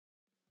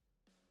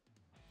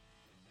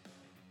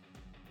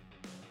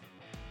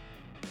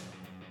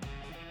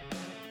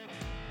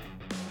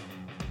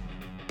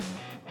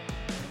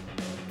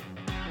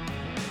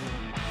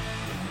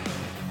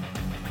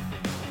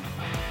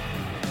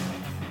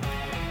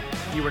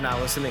You are now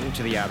listening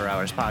to the Outer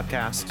Hours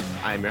podcast.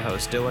 I am your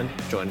host, Dylan,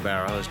 joined by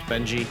our host,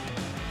 Benji.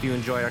 If you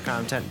enjoy our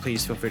content,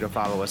 please feel free to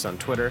follow us on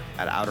Twitter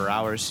at Outer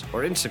Hours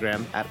or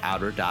Instagram at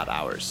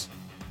outer.hours.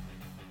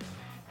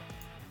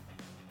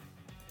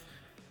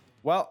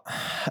 Well,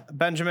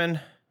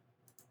 Benjamin,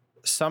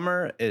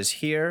 summer is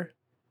here,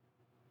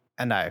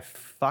 and I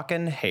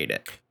fucking hate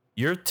it.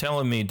 You're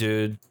telling me,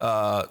 dude,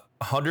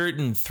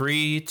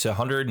 103 to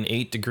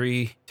 108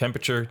 degree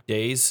temperature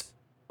days,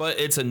 but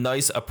it's a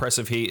nice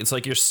oppressive heat. It's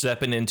like you're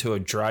stepping into a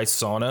dry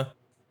sauna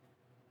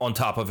on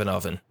top of an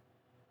oven.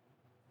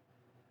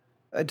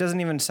 It doesn't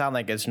even sound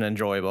like it's an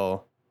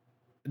enjoyable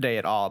day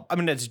at all. I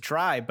mean, it's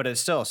dry, but it's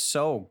still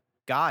so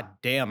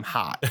goddamn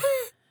hot.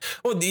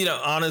 Well,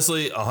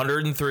 honestly,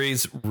 103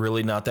 is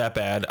really not that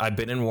bad. I've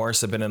been in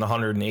worse. I've been in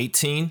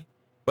 118,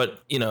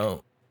 but,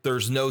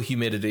 there's no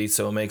humidity,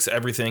 so it makes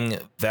everything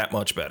that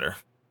much better.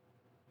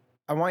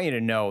 I want you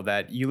to know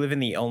that you live in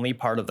the only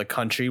part of the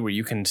country where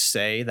you can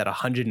say that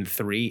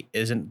 103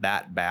 isn't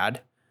that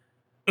bad.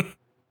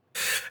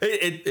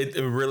 It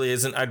really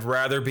isn't. I'd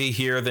rather be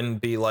here than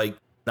be like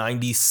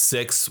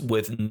 96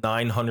 with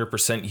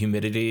 900%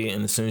 humidity.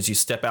 And as soon as you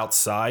step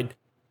outside,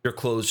 your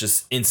clothes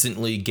just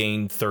instantly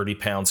gain 30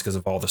 pounds because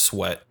of all the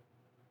sweat.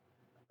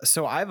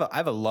 So I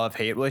have a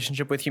love-hate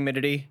relationship with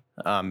humidity.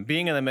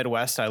 Being in the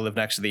Midwest, I live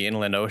next to the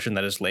inland ocean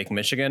that is Lake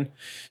Michigan.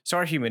 So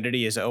our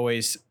humidity is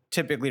always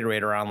typically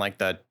right around like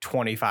the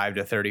 25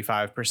 to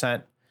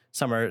 35%.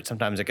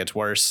 Sometimes it gets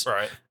worse.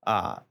 Right.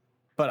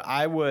 But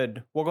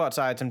we'll go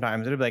outside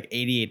sometimes. It'll be like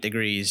 88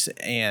 degrees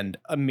and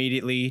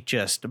immediately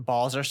just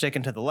balls are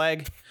sticking to the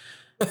leg.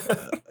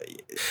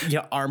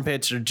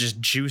 Armpits are just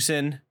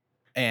juicing.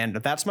 And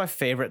that's my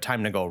favorite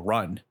time to go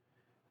run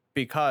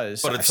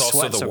because but it's I also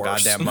sweat the so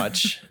worst. goddamn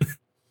much.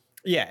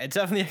 Yeah, it's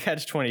definitely a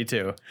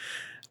catch-22.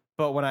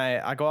 But when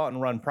I go out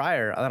and run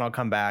prior, then I'll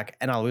come back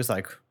and I'll lose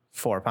like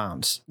 4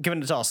 pounds.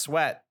 Given it's all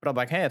sweat, but I'm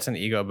like, hey, it's an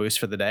ego boost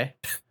for the day.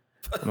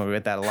 I'm gonna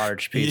get that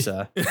large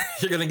pizza.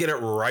 You're gonna get it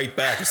right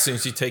back as soon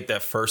as you take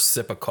that first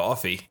sip of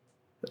coffee.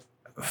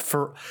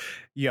 For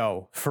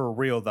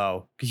real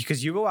though,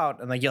 because you go out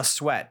and like you'll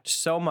sweat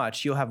so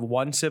much, you'll have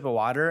one sip of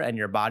water and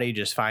your body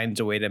just finds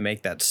a way to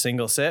make that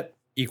single sip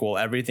equal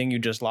everything you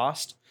just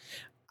lost.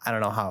 I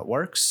don't know how it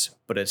works,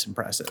 but it's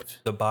impressive.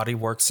 The body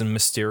works in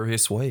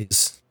mysterious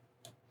ways.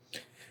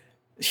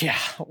 Yeah,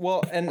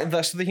 well, and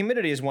the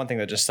humidity is one thing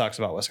that just sucks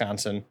about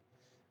Wisconsin.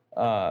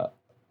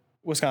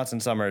 Wisconsin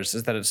summers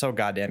is that it's so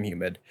goddamn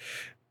humid.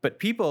 But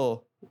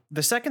people,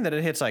 the second that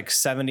it hits like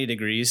 70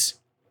 degrees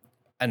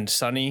and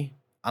sunny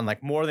on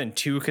like more than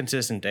 2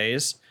 consistent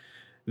days,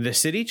 the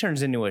city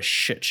turns into a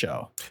shit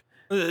show.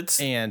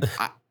 And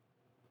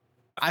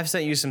I've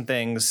sent you some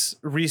things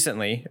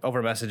recently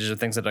over messages of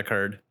things that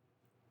occurred.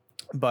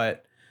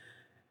 But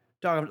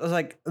dog,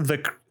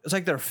 it's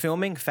like they're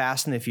filming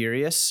Fast and the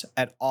Furious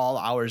at all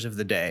hours of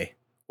the day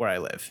where I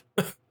live.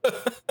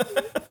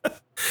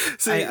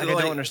 See, I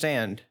don't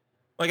understand.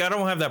 Like, I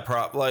don't have that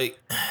prop. Like,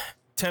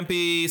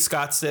 Tempe,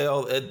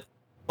 Scottsdale,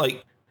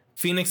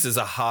 Phoenix is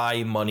a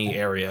high money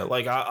area.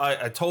 Like,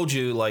 I told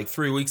you, like,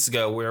 3 weeks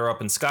ago, we were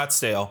up in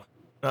Scottsdale.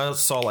 And I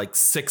saw, like,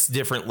 6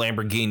 different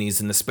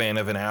Lamborghinis in the span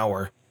of an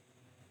hour.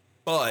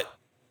 But,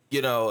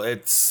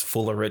 it's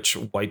full of rich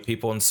white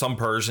people and some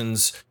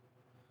Persians.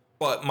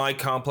 But my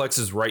complex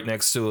is right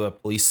next to a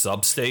police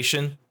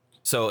substation.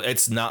 So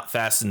it's not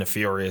Fast and the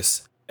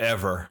Furious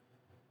ever.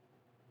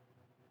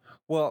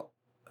 Well,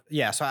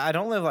 yeah, so I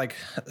don't live like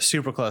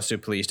super close to a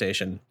police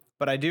station,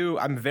 but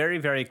I'm very,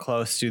 very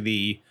close to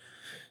the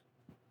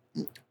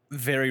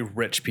very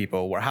rich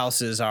people where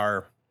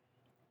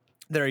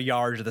their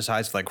yards are the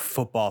size of like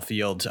football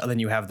fields. And then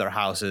you have their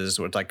houses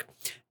where it's like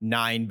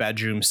 9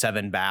 bedrooms,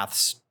 7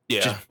 baths.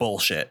 Yeah. Just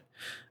bullshit.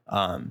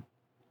 And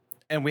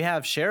we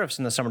have sheriffs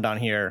in the summer down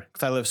here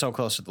because I live so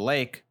close to the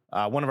lake.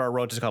 One of our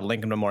roads is called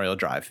Lincoln Memorial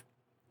Drive.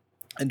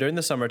 And during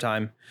the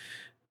summertime,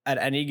 at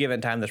any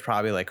given time, there's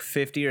probably like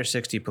 50 or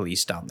 60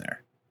 police down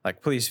there,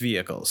 like police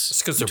vehicles.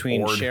 It's 'cause they're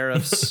between bored.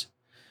 Sheriffs.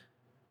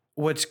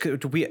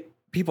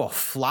 People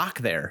flock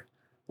there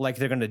like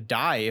they're going to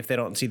die if they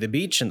don't see the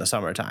beach in the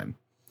summertime.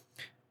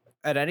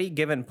 At any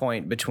given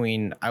point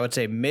between, I would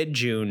say,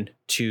 mid-June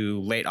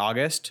to late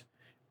August,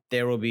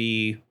 there will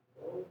be,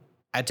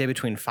 I'd say,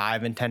 between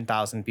 5,000 and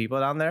 10,000 people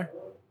down there.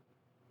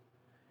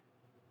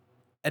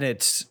 And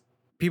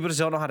people just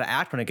don't know how to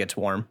act when it gets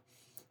warm.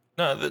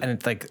 No, And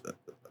it's like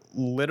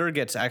litter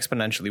gets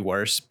exponentially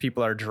worse.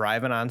 People are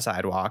driving on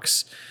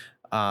sidewalks.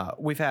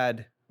 We've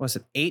had,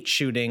 8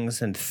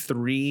 shootings and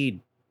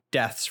 3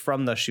 deaths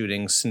from the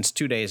shootings since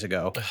 2 days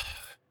ago.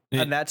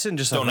 And that's in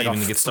just Don't like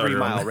even a get started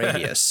 3-mile on that.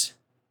 radius.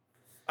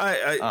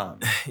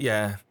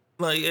 Yeah.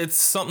 Like, it's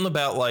something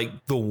about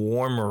like the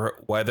warmer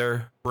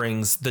weather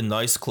brings the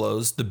nice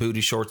clothes, the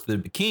booty shorts, the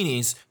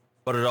bikinis,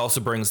 but it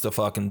also brings the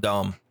fucking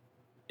dumb.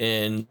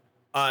 And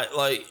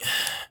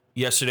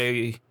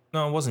yesterday,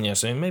 no, it wasn't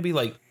yesterday, maybe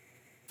like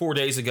 4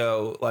 days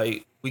ago,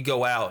 like we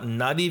go out and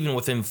not even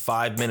within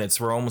 5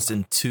 minutes, we're almost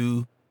in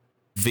 2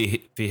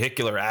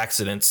 vehicular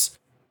accidents.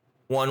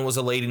 One was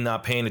a lady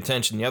not paying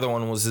attention. The other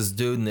one was this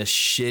dude in this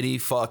shitty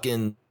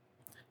fucking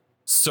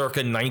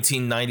circa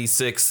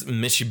 1996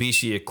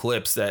 Mitsubishi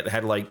Eclipse that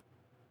had like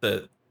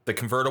the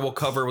convertible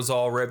cover was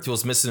all ripped. He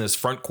was missing his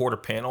front quarter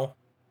panel,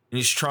 and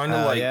he's trying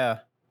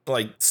to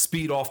like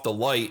speed off the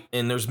light.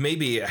 And there's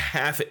maybe a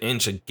half an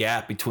inch of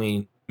gap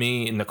between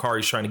me and the car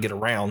he's trying to get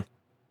around,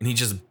 and he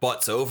just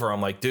butts over.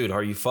 I'm like, dude,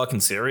 are you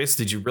fucking serious?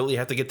 Did you really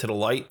have to get to the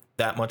light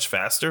that much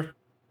faster?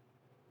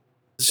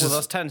 Well,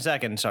 those 10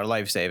 seconds are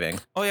life-saving.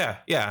 Oh yeah,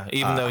 yeah.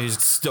 Even though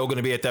he's still going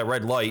to be at that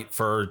red light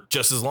for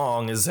just as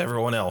long as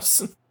everyone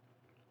else.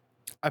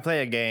 I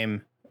play a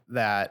game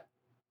that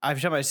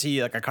every time I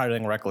see like a car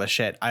doing reckless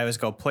shit, I always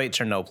go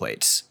plates or no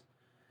plates,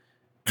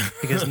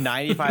 because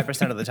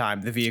 95% of the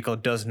time the vehicle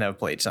doesn't have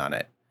plates on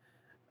it.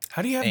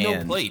 How do you have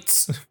no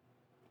plates?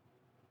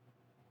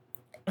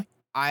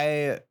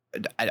 I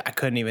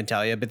couldn't even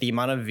tell you, but the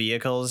amount of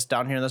vehicles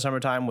down here in the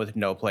summertime with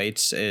no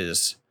plates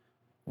is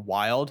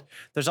wild.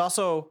 There's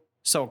also,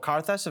 so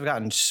car thefts have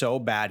gotten so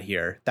bad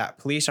here that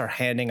police are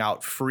handing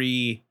out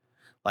free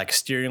like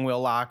steering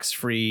wheel locks,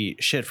 free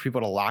shit for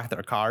people to lock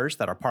their cars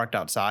that are parked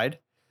outside,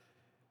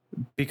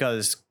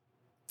 because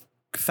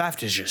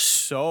theft is just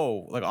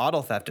so, like,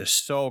 auto theft is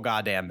so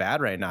goddamn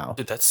bad right now.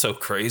 Dude, that's so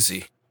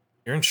crazy.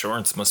 Your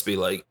insurance must be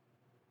like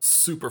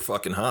super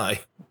fucking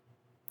high.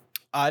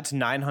 It's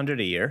 $900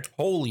 a year.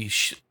 Holy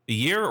shit. A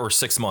year or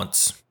 6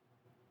 months?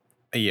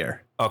 A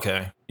year.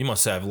 Okay. You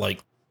must have like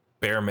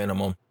bare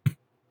minimum.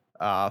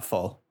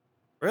 Full.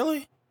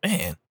 Really?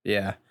 Man.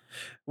 Yeah.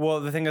 Well,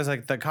 the thing is,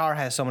 like, the car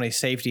has so many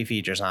safety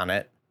features on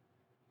it.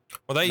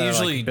 Well, they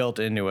usually like, built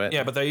into it.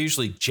 Yeah, but that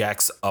usually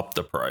jacks up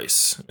the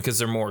price because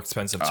they're more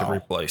expensive to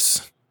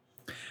replace.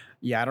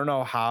 Yeah, I don't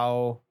know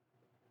how.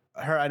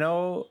 I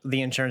know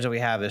the insurance that we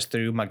have is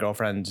through my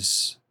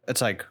girlfriend's. It's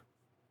like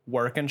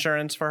work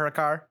insurance for her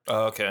car.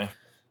 Oh, okay.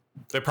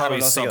 They're probably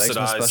subsidized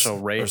like special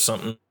rate or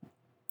something.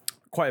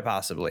 Quite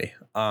possibly.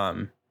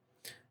 But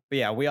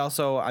yeah, we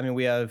also. I mean,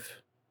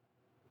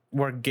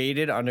 we're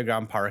gated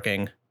underground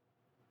parking,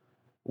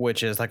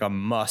 which is like a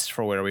must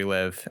for where we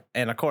live.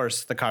 And of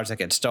course, the cars that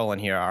get stolen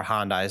here are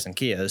Hyundais and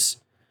Kias.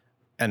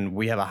 And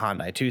we have a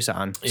Hyundai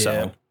Tucson. Yeah.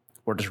 So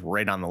we're just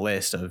right on the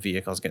list of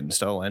vehicles getting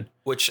stolen.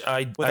 Which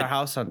our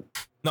house on.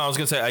 No, I was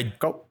going to say, I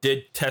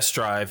did test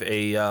drive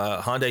a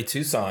Hyundai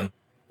Tucson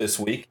this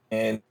week,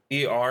 and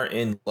we are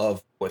in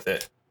love with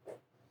it.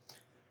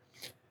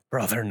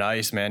 Bro, they're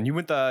nice, man. You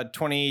went the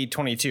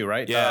 2022,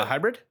 right? Yeah.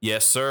 Hybrid?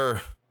 Yes,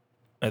 sir.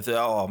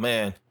 Oh,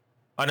 man.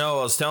 I know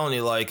I was telling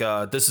you, like,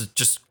 this is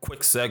just quick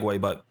segue,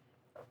 but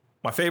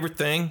my favorite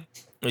thing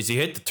is you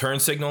hit the turn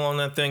signal on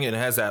that thing and it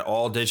has that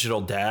all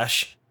digital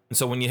dash. And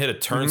so when you hit a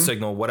turn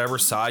signal, whatever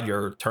side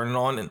you're turning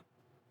on, and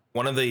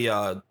one of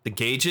the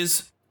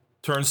gauges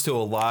turns to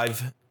a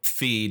live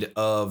feed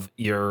of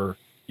your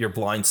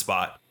blind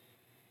spot.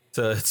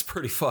 So it's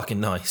pretty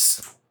fucking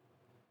nice.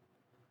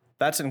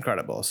 That's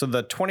incredible. So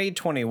the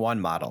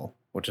 2021 model,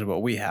 which is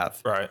what we have,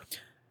 right,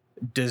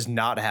 does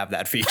not have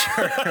that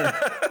feature.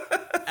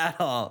 At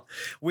all.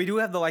 We do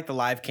have the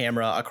live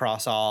camera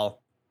across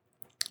all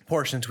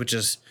portions, which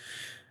was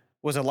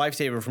a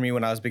lifesaver for me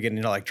when I was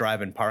beginning to like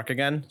drive and park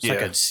again, so I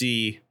could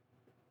see,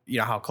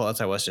 how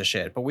close I was to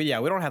shit. But we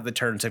don't have the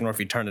turn signal. If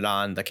you turn it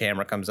on, the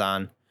camera comes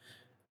on.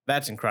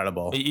 That's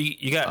incredible.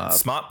 You got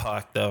Smart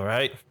Park though,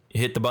 right?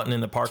 You hit the button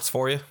and it parks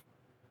for you.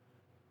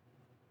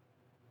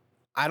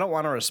 I don't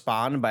want to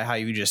respond by how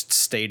you just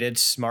stated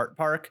Smart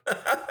Park.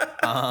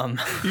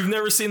 You've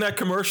never seen that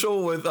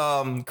commercial with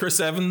Chris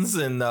Evans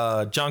and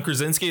John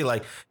Krasinski?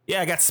 Like,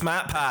 yeah, I got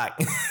Smart Park.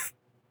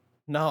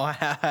 No, I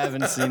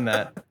haven't seen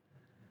that.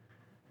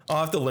 I'll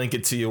have to link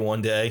it to you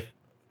one day.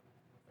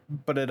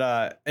 But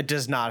it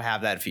does not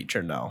have that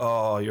feature, no.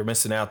 Oh, you're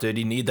missing out, dude.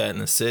 You need that in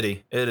the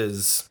city. It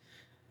is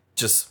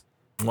just,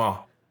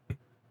 wow.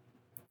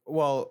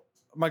 Well,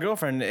 my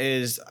girlfriend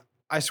is,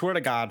 I swear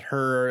to God,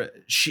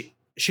 she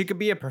could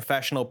be a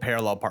professional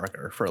parallel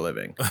parker for a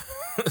living.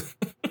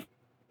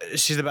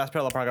 She's the best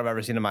parallel parker I've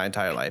ever seen in my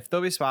entire life.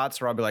 There'll be spots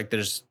where I'll be like,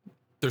 there's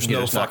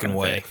no fucking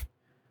way.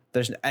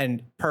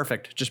 And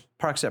perfect. Just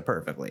parks it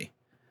perfectly.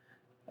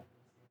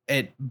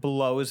 It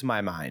blows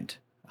my mind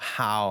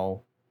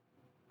how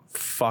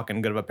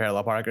fucking good of a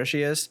parallel parker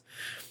she is.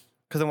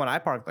 Because then when I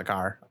park the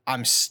car,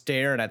 I'm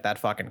staring at that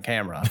fucking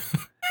camera.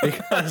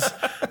 Because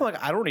I'm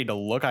like, I don't need to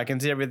look. I can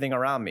see everything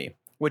around me,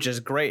 which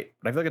is great.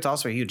 But I feel like it's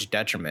also a huge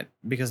detriment.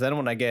 Because then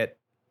when I get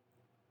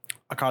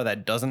a car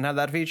that doesn't have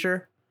that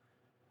feature,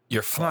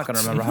 I'm not going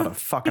to remember how to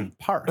fucking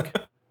park.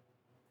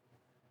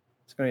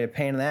 It's going to be a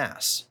pain in the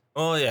ass.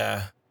 Oh,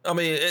 yeah. I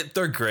mean,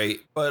 they're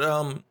great. But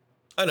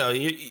I know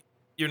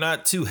you're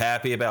not too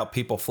happy about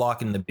people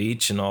flocking the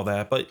beach and all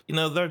that. But,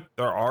 there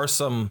are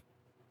some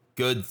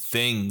good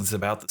things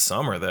about the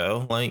summer,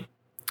 though. Like,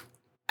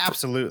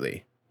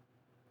 absolutely.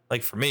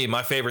 Like, for me,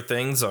 my favorite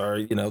things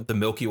are, the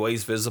Milky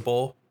Way's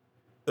visible.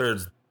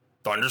 There's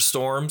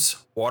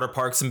thunderstorms, water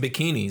parks, and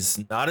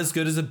bikinis. Not as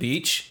good as a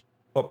beach,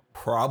 but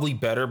probably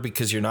better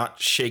because you're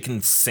not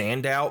shaking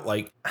sand out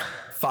like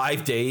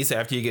 5 days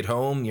after you get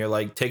home. You're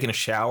like taking a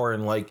shower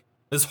in like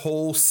This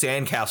whole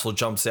sandcastle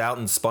jumps out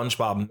and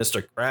SpongeBob and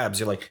Mr. Krabs.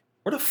 You're like,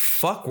 where the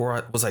fuck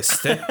was I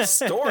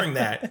storing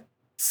that?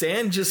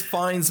 Sand just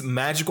finds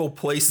magical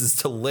places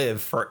to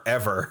live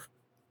forever.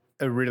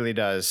 It really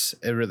does.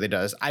 It really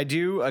does. I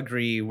do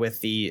agree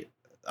with the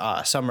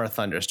summer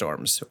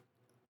thunderstorms.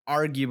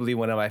 Arguably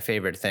one of my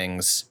favorite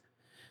things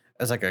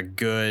is like a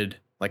good,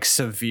 like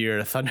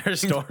severe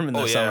thunderstorm in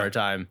the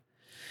summertime.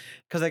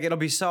 Because like it'll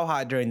be so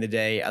hot during the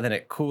day and then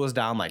it cools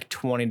down like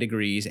 20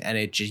 degrees and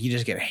you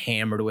just get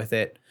hammered with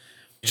it.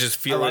 You just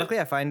feel Ironically,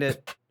 I find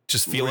it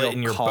just feel it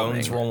in your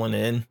bones rolling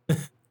in.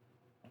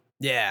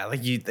 Yeah,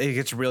 like it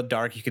gets real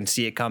dark. You can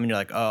see it coming. You're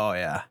like, oh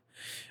yeah,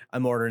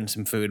 I'm ordering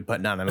some food,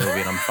 putting on a movie,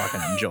 and I'm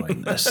fucking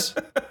enjoying this.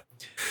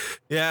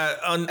 Yeah.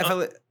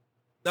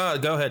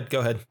 Go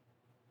ahead.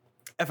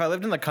 If I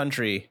lived in the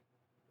country,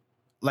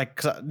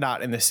 like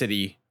not in the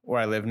city where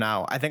I live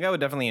now, I think I would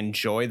definitely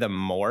enjoy them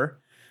more.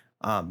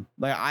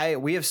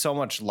 We have so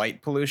much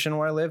light pollution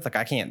where I live. Like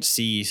I can't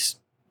see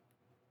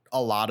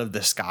a lot of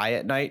the sky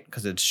at night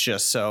because it's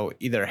just so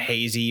either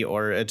hazy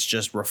or it's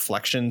just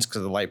reflections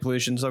because the light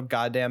pollution is so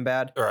goddamn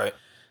bad. Right.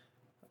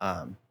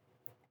 But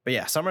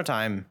yeah,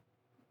 summertime.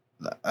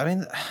 I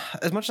mean,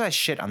 as much as I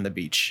shit on the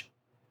beach,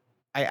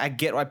 I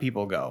get why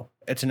people go.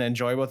 It's an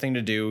enjoyable thing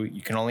to do.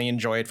 You can only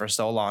enjoy it for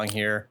so long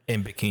here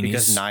in bikinis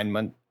because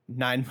 9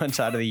 months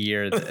out of the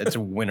year it's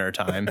winter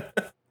time.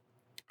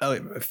 Oh,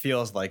 it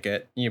feels like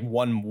it. You have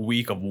 1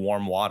 week of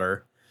warm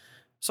water.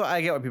 So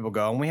I get where people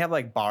go. And we have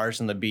like bars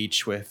on the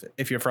beach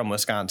if you're from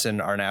Wisconsin,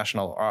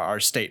 our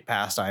state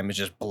pastime is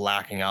just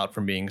blacking out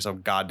from being so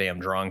goddamn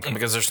drunk.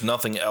 Because there's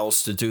nothing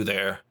else to do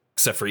there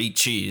except for eat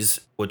cheese,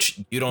 which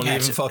you don't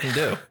even fucking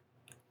do.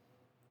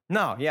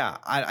 No, yeah.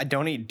 I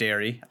don't eat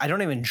dairy. I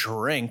don't even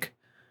drink.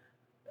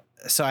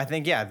 So I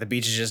think, yeah, the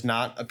beach is just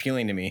not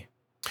appealing to me.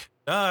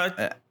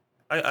 I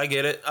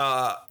get it.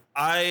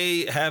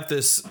 I have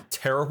this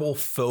terrible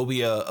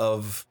phobia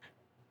of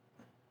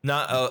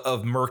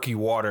murky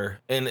water,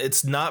 and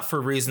it's not for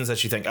reasons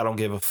that you think. I don't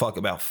give a fuck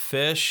about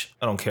fish.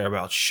 I don't care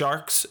about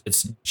sharks.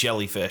 It's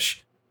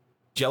jellyfish.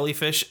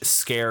 Jellyfish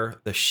scare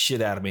the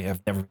shit out of me.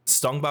 I've never been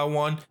stung by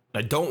one.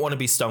 And I don't want to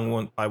be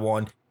stung by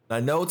one. And I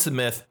know it's a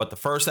myth, but the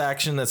first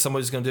action that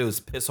somebody's going to do is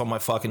piss on my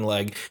fucking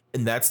leg,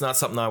 and that's not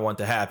something I want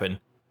to happen.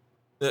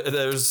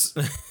 There's...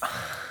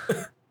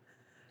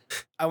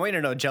 I want you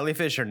to know,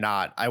 jellyfish or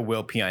not, I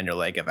will pee on your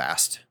leg if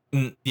asked.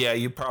 Yeah,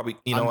 you probably...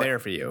 I'm there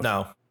for you.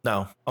 No,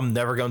 I'm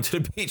never going to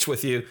the beach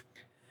with you.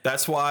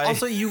 That's why...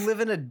 Also, you live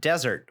in a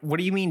desert. What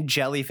do you mean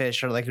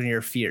jellyfish are like in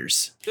your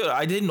fears? Dude,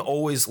 I didn't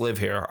always live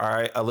here, all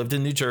right? I lived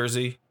in New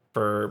Jersey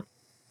for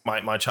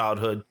my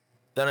childhood.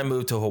 Then I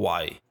moved to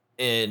Hawaii.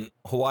 And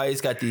Hawaii's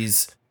got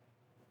these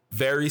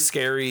very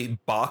scary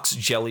box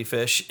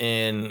jellyfish.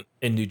 In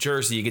New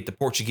Jersey, you get the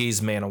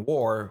Portuguese man of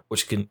war,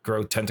 which can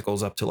grow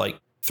tentacles up to like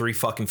 3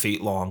 fucking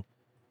feet long.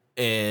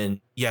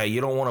 And yeah, you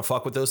don't want to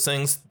fuck with those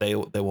things. They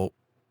will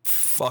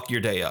fuck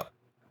your day up.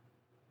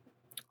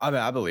 I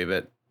mean, I believe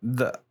it.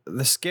 The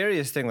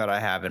scariest thing that I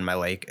have in my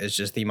lake is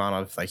just the amount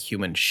of like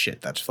human shit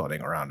that's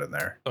floating around in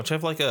there. Don't you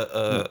have like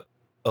a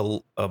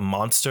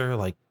monster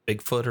like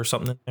Bigfoot or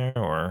something in there,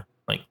 or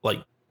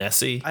like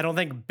Nessie? I don't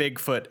think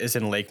Bigfoot is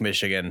in Lake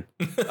Michigan.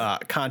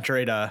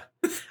 Contrary to,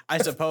 I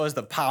suppose,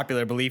 the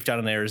popular belief down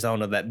in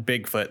Arizona that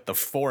Bigfoot, the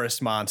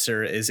forest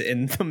monster, is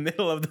in the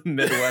middle of the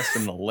Midwest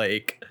in the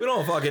lake. We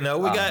don't fucking know.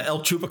 We got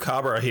El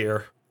Chupacabra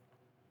here.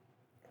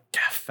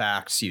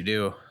 Facts, you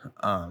do.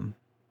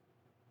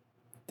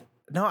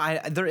 No,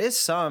 there is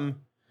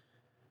some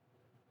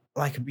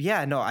like,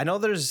 yeah, no, I know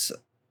there's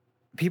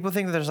people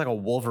think that there's like a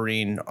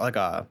Wolverine or like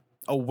a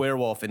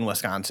werewolf in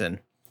Wisconsin,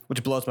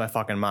 which blows my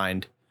fucking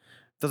mind.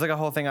 There's like a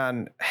whole thing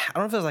on, I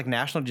don't know if it's like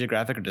National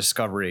Geographic or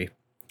Discovery,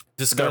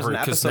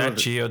 because Nat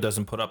Geo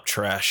doesn't put up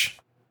trash.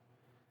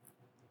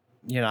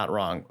 You're not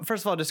wrong.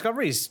 First of all,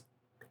 Discovery's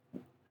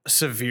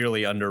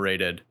severely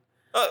underrated.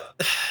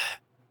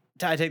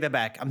 I take that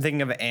back. I'm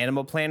thinking of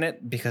Animal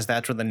Planet because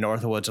that's where the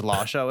Northwoods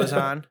Law Show is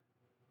on.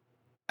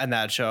 And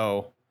that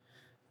show,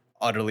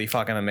 utterly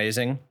fucking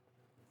amazing.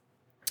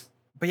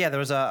 But yeah, there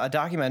was a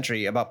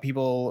documentary about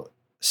people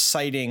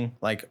citing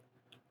like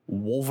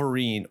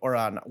Wolverine or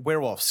on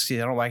werewolves. See, I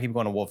don't know why I keep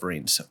going to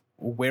Wolverines.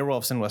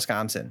 Werewolves in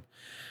Wisconsin.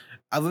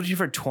 I lived here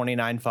for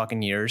 29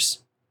 fucking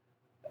years.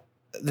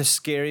 The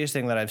scariest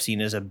thing that I've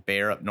seen is a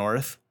bear up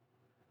north.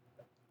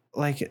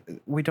 Like,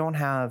 we don't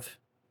have...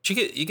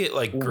 You get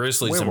like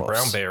grizzlies werewolves and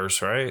brown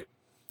bears, right?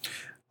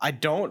 I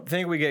don't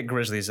think we get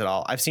grizzlies at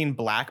all. I've seen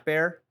black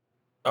bear.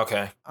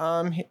 Okay.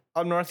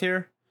 Up north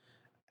here.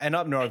 And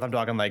up north, I'm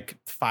talking like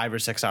 5 or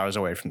 6 hours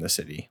away from the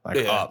city.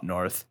 Like up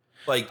north.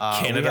 Like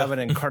Canada. We have an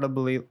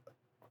incredibly...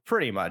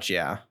 Pretty much,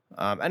 yeah.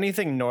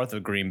 Anything north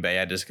of Green Bay,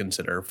 I just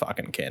consider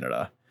fucking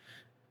Canada.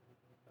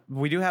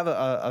 We do have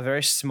a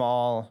very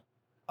small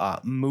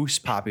moose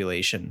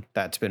population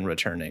that's been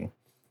returning,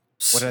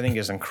 which I think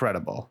is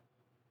incredible.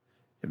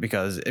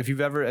 Because have you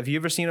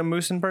ever seen a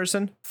moose in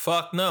person?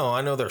 Fuck no.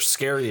 I know they're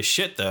scary as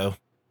shit though.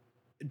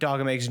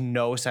 Dog, it makes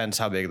no sense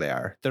how big they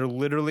are. They're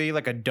literally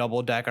like a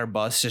double-decker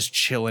bus just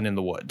chilling in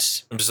the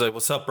woods. I'm just like,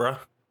 what's up, bro?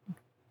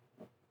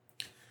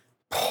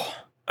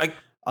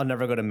 I'll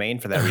never go to Maine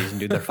for that reason,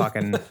 dude. They're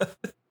fucking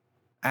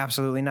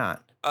absolutely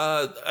not.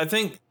 I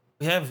think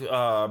we have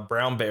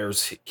brown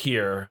bears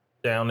here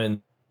down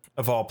in,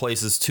 of all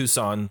places,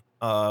 Tucson.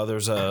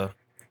 There's a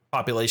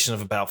population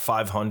of about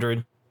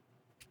 500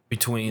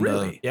 between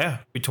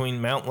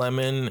between Mount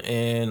Lemmon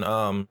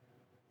and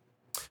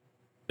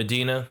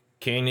Medina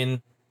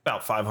Canyon,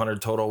 about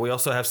 500 total. We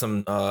also have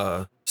some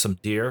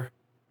deer.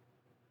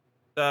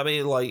 I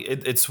mean, like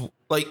it's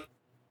like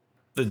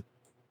the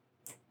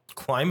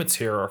climates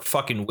here are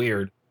fucking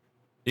weird.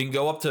 You can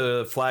go up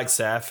to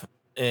Flagstaff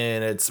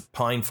and it's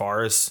pine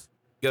forest.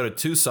 Go to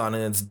Tucson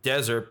and it's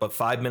desert, but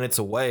 5 minutes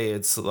away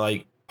it's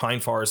like pine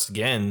forest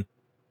again,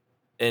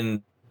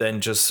 and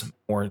then just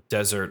more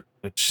desert,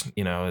 which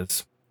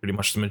is pretty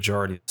much the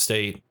majority of the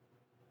state.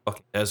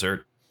 Fucking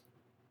desert.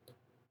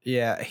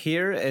 Yeah,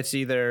 here it's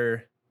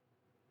either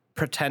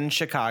pretend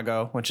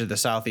Chicago, which is the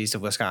southeast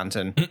of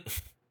Wisconsin.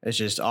 It's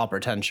just all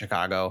pretend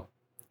Chicago.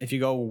 If you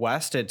go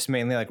west, it's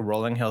mainly like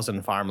rolling hills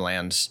and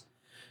farmlands.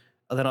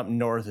 And then up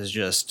north is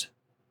just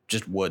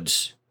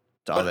woods.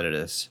 That's all that it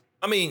is.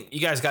 I mean, you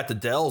guys got the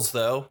Dells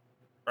though,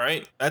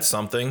 right? That's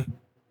something.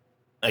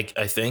 I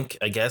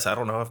guess. I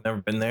don't know. I've never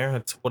been there.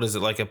 It's, what is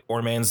it, like a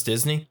poor man's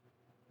Disney?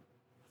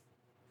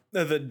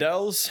 The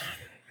Dells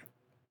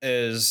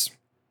is,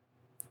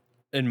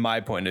 in my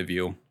point of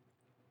view.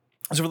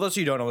 So for those of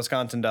you who don't know,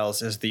 Wisconsin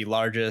Dells is the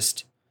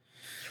largest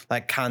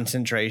like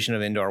concentration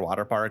of indoor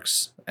water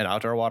parks and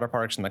outdoor water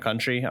parks in the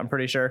country, I'm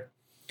pretty sure.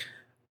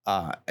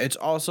 It's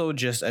also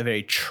just a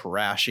very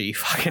trashy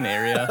fucking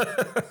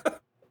area.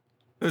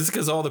 It's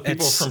because all the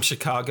people from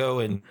Chicago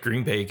and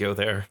Green Bay go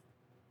there.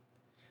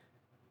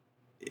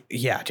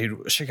 Yeah,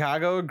 dude.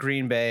 Chicago,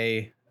 Green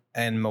Bay,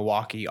 and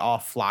Milwaukee all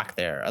flock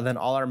there. And then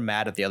all are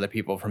mad at the other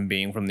people from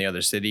being from the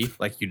other city.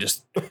 Like,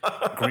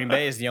 Green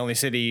Bay is the only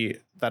city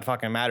that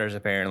fucking matters,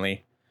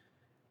 apparently.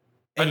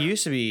 It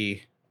used to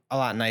be a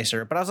lot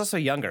nicer, but I was also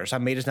younger, so I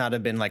may just not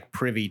have been like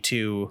privy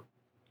to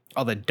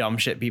all the dumb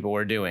shit people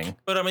were doing.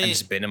 But I mean, I've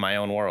just been in my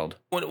own world.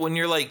 When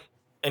you're like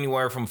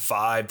anywhere from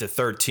 5 to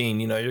 13,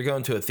 you're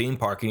going to a theme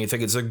park and you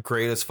think it's the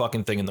greatest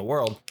fucking thing in the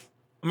world.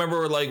 I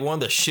remember like one of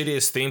the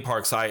shittiest theme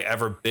parks I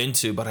ever been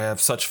to, but I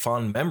have such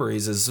fond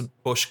memories, is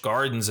Busch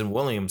Gardens in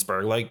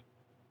Williamsburg. Like,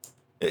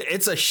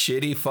 it's a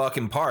shitty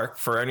fucking park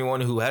for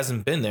anyone who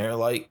hasn't been there.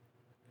 Like,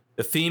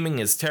 the theming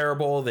is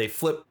terrible. They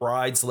flip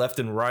rides left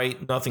and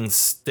right. Nothing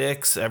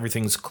sticks.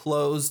 Everything's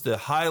closed. The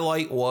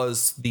highlight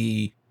was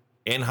the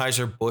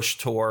Anheuser-Busch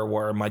tour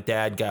where my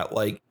dad got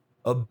like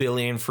 1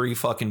 billion free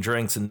fucking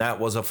drinks, and that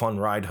was a fun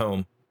ride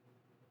home.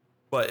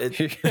 But it's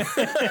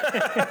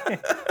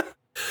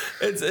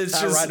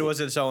that just, ride was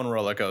its own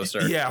roller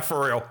coaster. Yeah,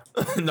 for real.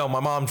 No,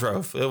 my mom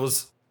drove. It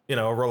was, a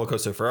roller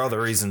coaster for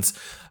other reasons.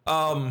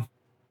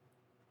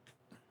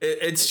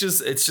 It's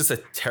just a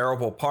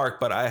terrible park,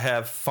 but I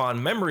have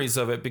fond memories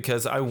of it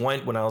because I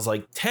went when I was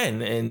like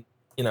 10, and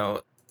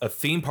a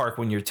theme park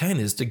when you're 10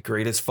 is the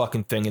greatest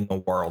fucking thing in the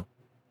world.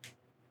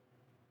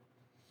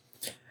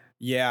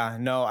 Yeah,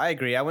 no, I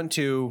agree. I went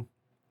to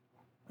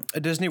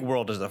Disney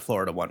World, is the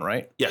Florida one,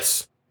 right?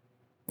 Yes.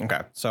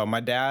 Okay. So my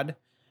dad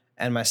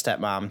and my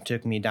stepmom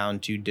took me down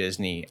to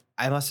Disney.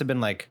 I must have been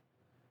like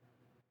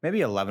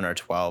maybe 11 or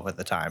 12 at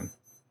the time.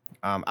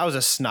 I was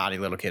a snotty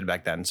little kid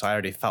back then, so I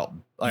already felt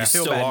like I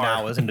feel bad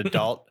now as an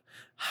adult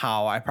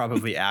how I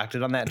probably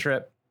acted on that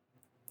trip.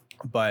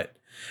 But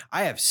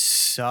I have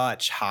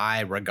such high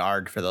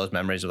regard for those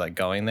memories of like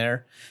going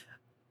there.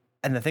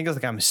 And the thing is,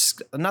 like, I'm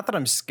not that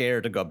I'm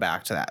scared to go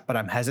back to that, but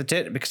I'm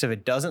hesitant because if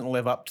it doesn't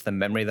live up to the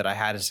memory that I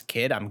had as a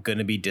kid, I'm going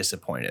to be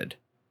disappointed.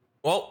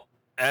 Well,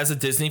 as a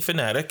Disney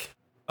fanatic,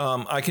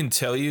 I can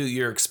tell you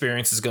your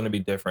experience is going to be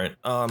different.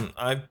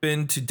 I've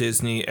been to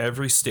Disney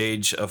every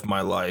stage of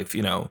my life,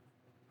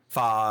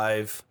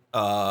 5,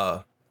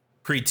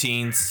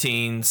 preteens,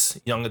 teens,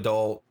 young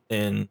adult,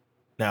 and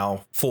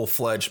now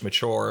full-fledged,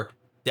 mature,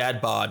 dad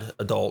bod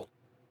adult.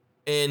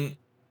 And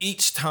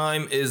each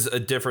time is a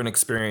different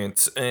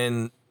experience.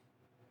 And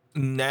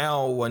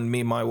now when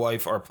me and my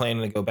wife are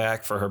planning to go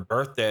back for her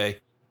birthday,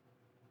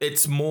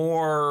 it's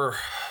more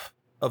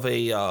of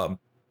a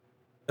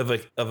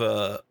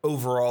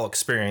overall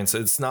experience.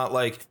 It's not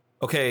like,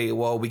 okay,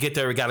 well, we get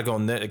there, we gotta go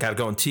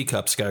in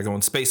Teacups, gotta go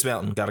in Space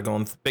Mountain, gotta go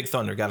in Big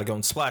Thunder, gotta go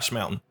in Splash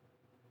Mountain.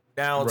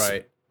 Now it's,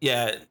 right.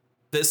 Yeah,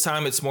 this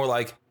time it's more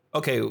like,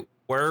 okay,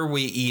 where are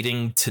we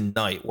eating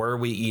tonight? Where are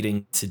we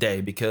eating today?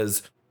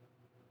 Because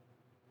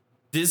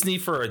Disney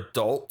for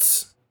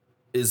adults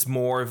is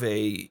more of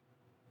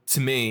to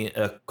me,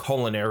 a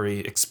culinary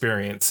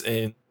experience.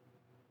 And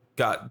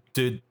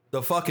dude,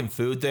 the fucking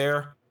food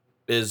there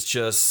is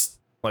just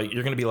like,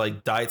 you're gonna be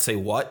like, diet say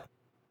what?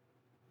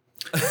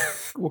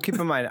 Well, keep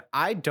in mind,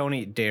 I don't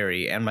eat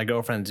dairy and my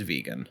girlfriend's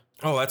vegan.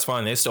 Oh, that's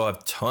fine. They still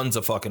have tons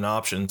of fucking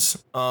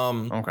options.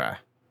 Okay.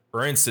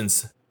 For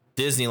instance,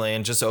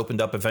 Disneyland just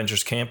opened up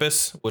Avengers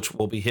Campus, which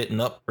we'll be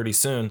hitting up pretty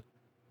soon.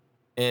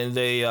 And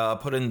they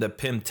put in the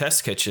PIM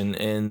test kitchen,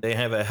 and they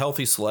have a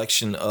healthy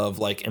selection of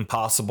like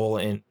Impossible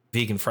and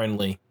vegan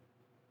friendly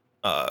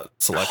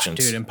selections.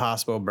 Dude,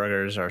 Impossible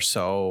Burgers are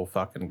so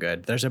fucking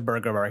good. There's a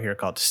burger bar here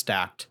called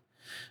Stacked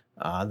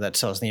that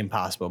sells the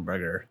Impossible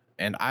Burger.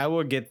 And I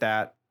will get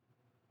that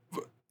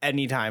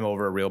anytime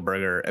over a real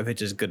burger if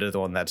it's as good as the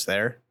one that's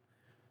there.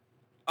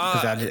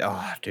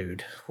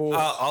 Dude.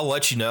 I'll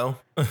let you know.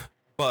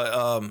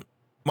 But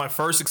my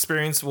first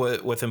experience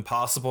with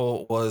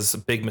Impossible was a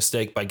big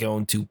mistake by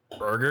going to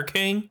Burger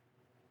King.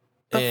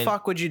 The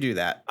fuck would you do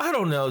that? I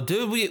don't know,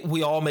 dude.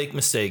 We all make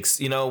mistakes.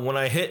 You know, when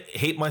I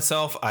hate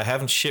myself, I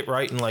haven't shit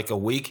right in like a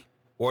week.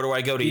 Where do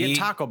I go to eat? Get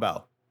Taco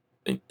Bell.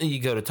 You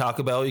go to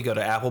Taco Bell, you go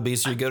to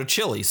Applebee's, or you go to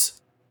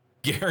Chili's.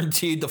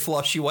 Guaranteed to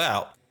flush you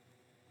out.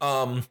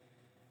 But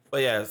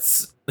yeah,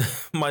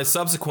 my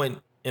subsequent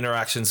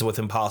interactions with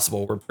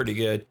Impossible were pretty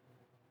good.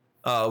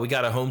 We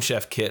got a Home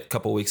Chef kit a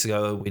couple weeks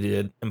ago. We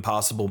did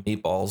Impossible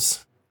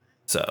meatballs.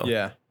 So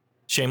yeah,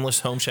 shameless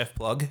Home Chef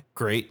plug.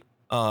 Great.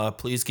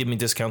 Please give me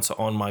discounts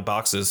on my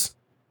boxes.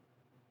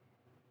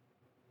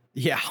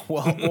 Yeah,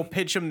 well, we'll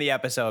pitch him the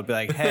episode. Be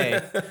like,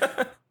 hey,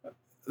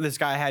 this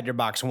guy had your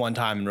box one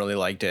time and really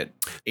liked it.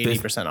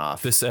 80%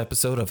 off. This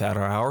episode of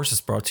Outer Hours is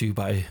brought to you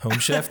by Home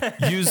Chef.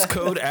 Use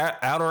code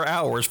Outer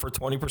Hours for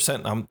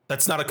 20%.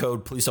 That's not a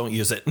code. Please don't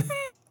use it.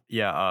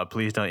 Yeah,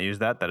 please don't use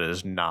that. That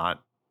is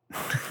not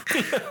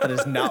that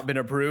has not been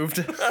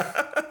approved.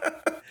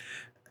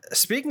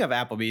 Speaking of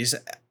Applebee's,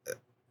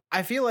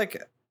 I feel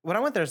like when I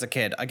went there as a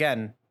kid,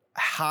 again,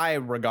 high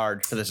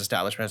regard for this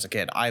establishment as a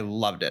kid. I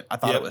loved it. I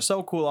thought it was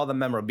so cool, all the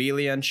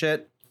memorabilia and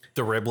shit.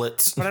 The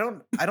riblets. But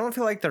I don't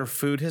feel like their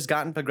food has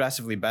gotten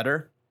progressively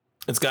better.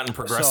 It's gotten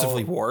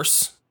progressively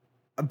worse.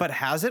 But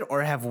has it,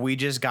 or have we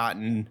just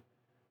don't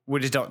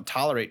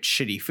tolerate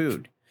shitty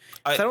food?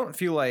 I don't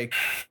feel like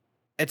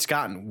it's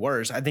gotten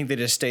worse. I think they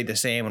just stayed the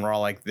same and we're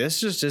all like,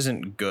 this just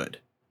isn't good.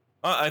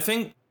 I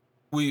think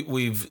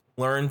we've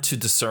learned to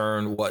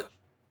discern what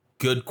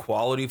good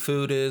quality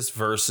food is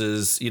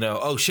versus,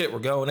 oh shit, we're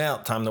going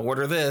out, time to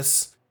order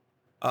this.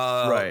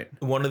 Right.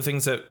 One of the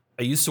things that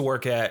I used to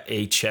work at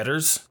a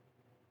Cheddar's,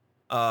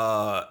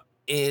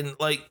 and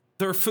like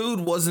their food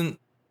wasn't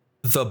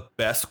the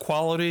best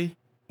quality,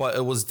 but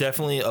it was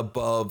definitely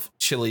above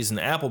Chili's and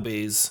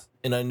Applebee's.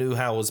 And I knew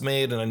how it was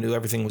made, and I knew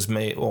everything was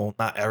made. Well,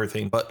 not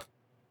everything, but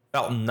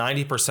about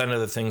 90% of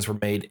the things were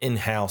made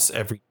in-house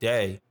every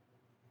day.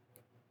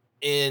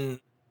 And,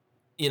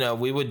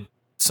 we would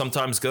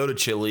sometimes go to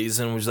Chili's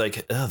and was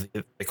like, oh,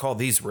 they call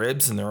these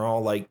ribs and they're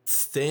all like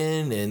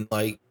thin and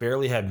like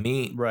barely have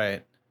meat.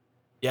 Right.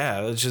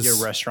 Yeah. It's just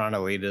your restaurant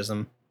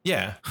elitism.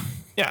 Yeah.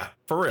 Yeah.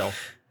 For real.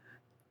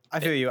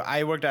 I feel you.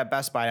 I worked at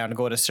Best Buy now to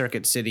go to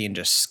Circuit City and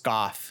just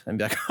scoff and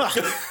be like,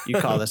 you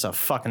call this a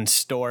fucking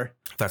store?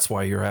 That's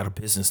why you're out of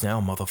business now,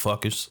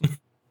 motherfuckers.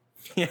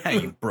 Yeah,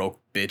 you broke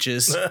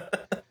bitches.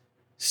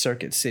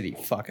 Circuit City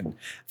fucking.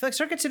 I feel like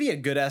Circuit City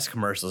had good ass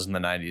commercials in the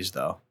 90s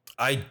though.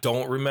 I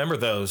don't remember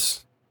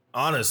those.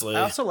 Honestly.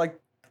 I also like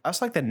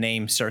the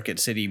name Circuit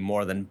City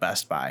more than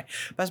Best Buy.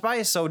 Best Buy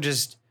is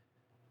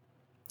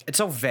it's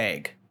so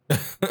vague.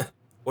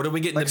 What are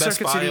we getting like the Best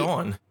Circuit Buy City,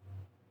 on?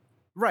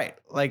 Right.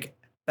 Like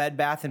Bed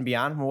Bath and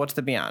Beyond. Well, what's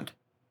the Beyond?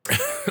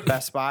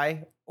 Best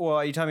Buy? Well,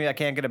 are you telling me I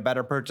can't get a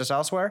better purchase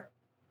elsewhere?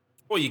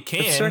 Well, you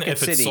can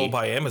if it's sold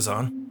by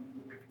Amazon.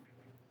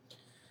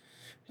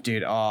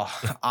 Dude,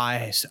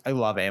 I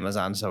love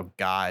Amazon so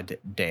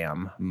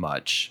goddamn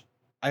much.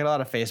 I get a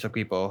lot of Facebook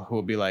people who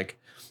will be like,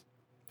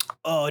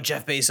 oh,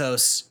 Jeff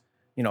Bezos,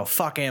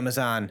 fuck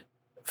Amazon,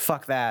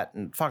 fuck that,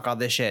 and fuck all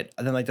this shit.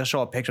 And then like they'll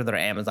show a picture of their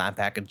Amazon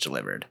package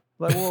delivered.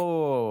 Like,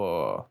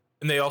 whoa.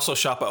 And they also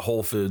shop at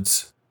Whole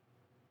Foods.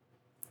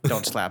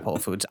 Don't slap Whole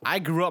Foods. I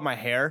grew up my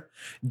hair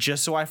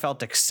just so I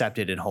felt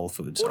accepted in Whole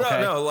Foods. Well,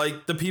 okay? no,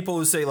 like the people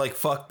who say like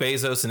fuck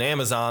Bezos and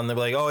Amazon, they're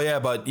like, oh yeah,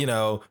 but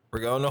we're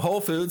going to Whole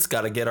Foods,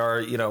 got to get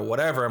our,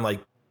 whatever. I'm like,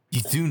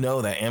 you do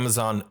know that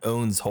Amazon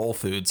owns Whole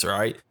Foods,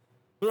 right?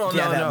 No,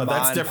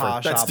 that's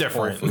different. That's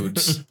different. Whole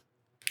Foods.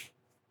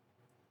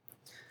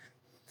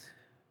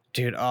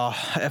 Dude,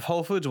 if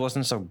Whole Foods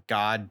wasn't so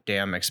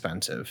goddamn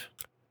expensive.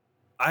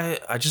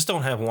 I just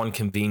don't have one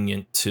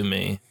convenient to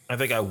me. I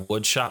think I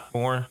would shop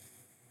more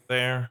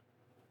there.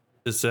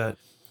 Is that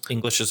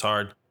English is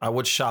hard. I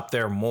would shop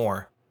there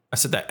more. I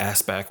said that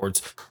ass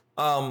backwards.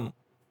 But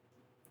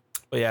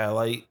yeah,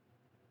 like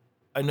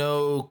I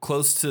know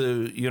close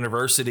to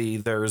university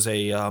there's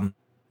a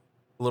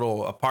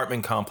little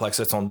apartment complex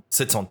that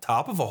sits on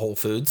top of a Whole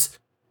Foods.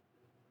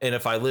 And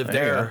if I lived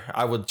there,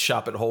 I would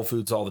shop at Whole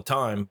Foods all the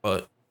time,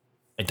 but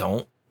I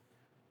don't.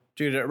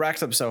 Dude, it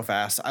racks up so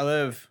fast.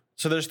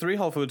 So there's 3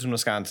 Whole Foods in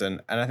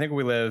Wisconsin, and I think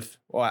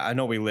I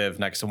know we live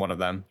next to one of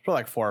them. We're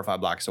like 4 or 5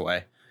 blocks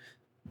away.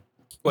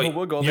 Wait,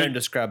 we'll go there and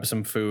just grab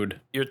some food.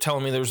 You're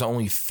telling me there's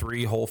only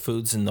 3 Whole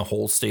Foods in the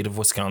whole state of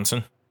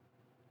Wisconsin?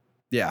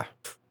 Yeah.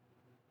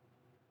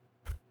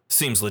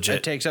 Seems legit.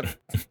 It takes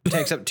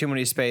up too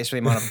many space for the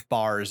amount of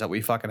bars that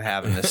we fucking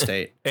have in this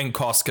state. And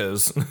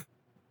Costco's.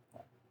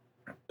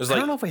 I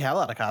don't know if we have a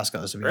lot of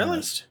Costco's, to be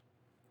honest.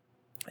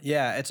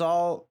 Yeah, it's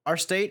all, our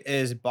state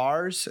is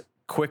bars,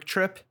 Quick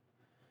Trip,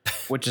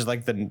 which is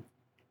like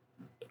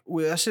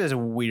that shit is a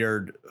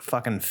weird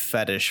fucking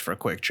fetish for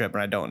Quick Trip,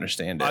 and I don't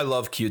understand it. I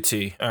love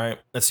QT. All right,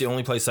 that's the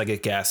only place I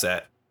get gas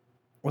at.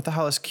 What the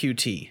hell is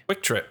QT?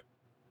 Quick Trip.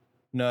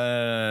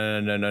 No.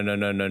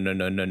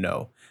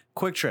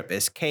 Quick Trip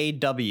is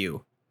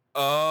KW.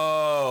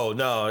 Oh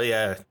no,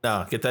 yeah,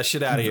 no, get that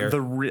shit out of here.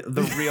 The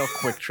real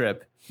Quick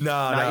Trip.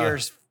 No,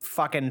 yours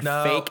fucking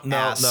fake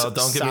ass don't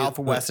give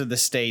southwest of the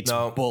states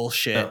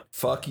bullshit. No,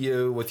 fuck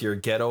you with your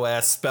ghetto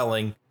ass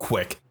spelling.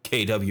 Quick,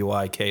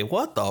 KWIK.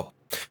 What the?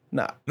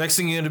 No. Next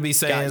thing you're gonna be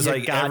saying is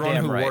like everyone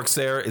who works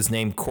there is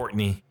named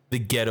Courtney, the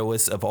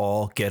ghettoest of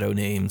all ghetto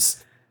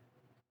names.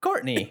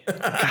 Courtney.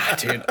 God,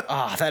 dude.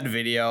 Oh, that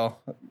video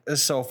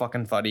is so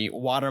fucking funny.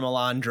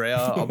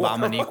 Watermelandrea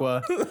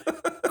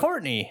Obamaniqua.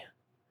 Courtney.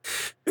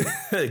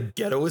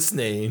 Ghettoest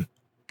name.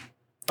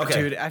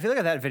 Okay. Dude, I feel like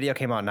if that video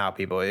came out now,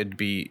 people, it'd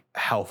be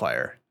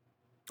hellfire.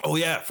 Oh,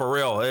 yeah, for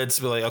real.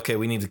 It's like, okay,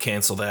 we need to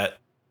cancel that.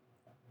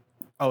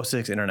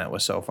 06 internet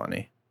was so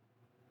funny.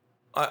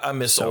 I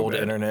miss so old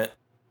good. internet.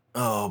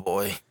 Oh,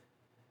 boy.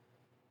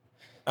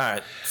 All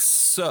right.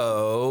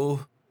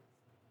 So,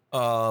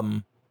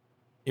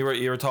 you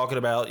were talking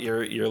about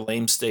your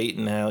lame state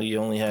and how you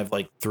only have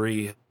like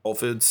 3 Whole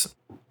Foods.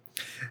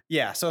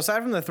 Yeah. So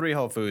aside from the 3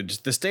 Whole Foods,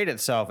 the state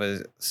itself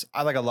is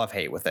I like a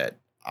love-hate with it.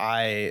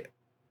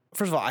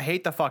 First of all, I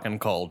hate the fucking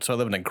cold, so I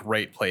live in a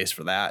great place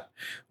for that.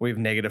 We have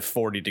negative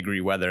 40-degree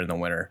weather in the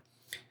winter.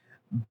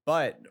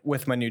 But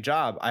with my new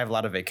job, I have a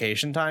lot of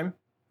vacation time.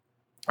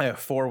 I have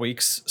 4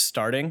 weeks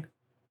starting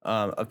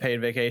of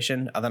paid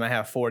vacation, and then I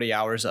have 40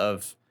 hours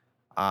of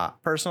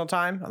personal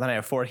time, and then I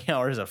have 40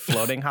 hours of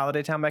floating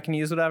holiday time I can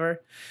use,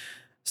 whatever.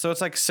 So it's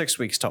like 6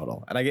 weeks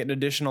total, and I get an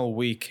additional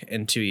week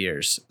in 2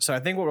 years. So I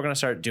think what we're going to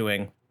start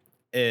doing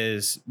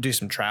is do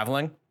some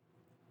traveling,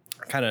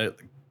 kind of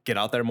get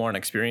out there more and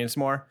experience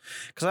more,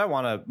 because I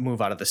want to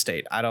move out of the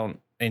state. I don't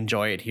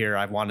enjoy it here.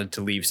 I've wanted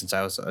to leave since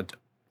I was a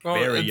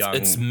very young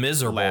It's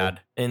miserable.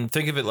 lad. And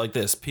think of it like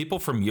this. People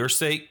from your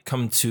state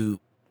come to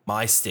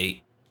my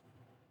state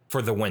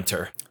for the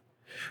winter.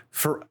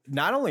 For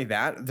not only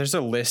that, there's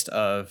a list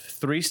of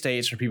 3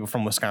 states where people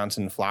from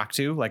Wisconsin flock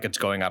to, like it's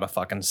going out of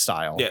fucking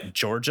style. Yeah.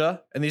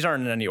 Georgia, and these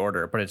aren't in any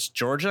order, but it's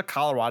Georgia,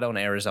 Colorado, and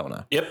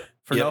Arizona. Yep.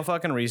 For no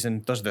fucking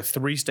reason, those are the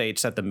 3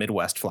 states that the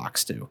Midwest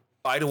flocks to.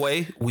 By the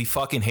way, we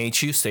fucking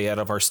hate you. Stay out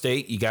of our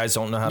state. You guys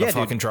don't know how to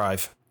fucking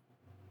drive.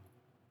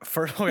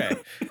 Okay.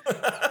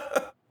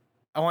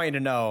 I want you to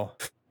know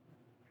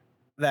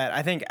that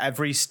I think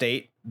every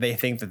state, they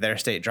think that their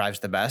state drives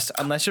the best.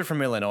 Unless you're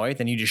from Illinois,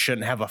 then you just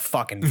shouldn't have a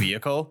fucking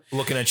vehicle.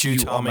 Looking at you,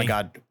 Tommy. Oh my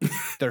God.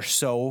 They're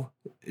so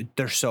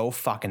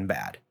fucking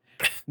bad.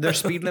 Their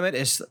speed limit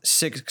is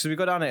 6, because we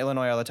go down to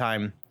Illinois all the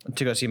time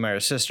to go see my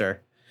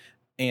sister.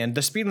 And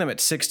the speed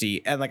limit's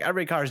 60, and like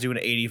every car is doing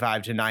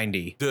 85 to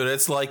 90. Dude,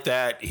 it's like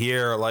that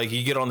here. Like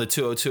you get on the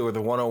 202 or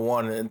the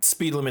 101 and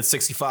speed limit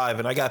 65,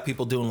 and I got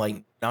people doing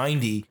like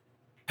 90,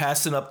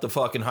 passing up the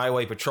fucking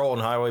highway patrol,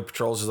 and highway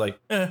patrol's just like,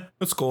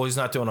 that's cool. He's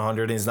not doing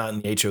 100, and he's not in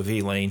the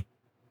HOV lane.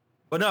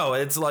 But no,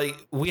 it's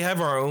like we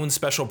have our own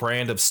special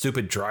brand of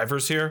stupid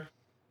drivers here.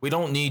 We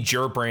don't need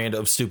your brand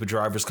of stupid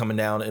drivers coming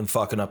down and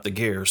fucking up the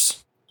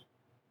gears.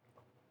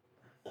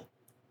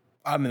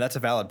 I mean, that's a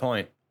valid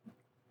point.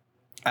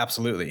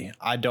 Absolutely.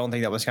 I don't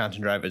think that Wisconsin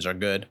drivers are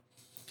good.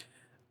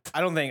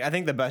 I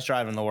think the best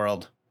driver in the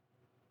world.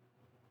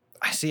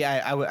 I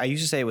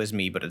used to say it was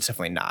me, but it's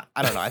definitely not.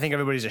 I don't know. I think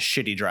everybody's a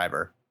shitty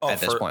driver at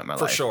this point in my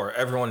life. For sure.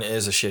 Everyone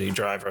is a shitty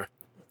driver.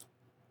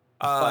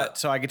 But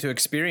so I get to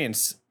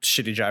experience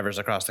shitty drivers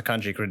across the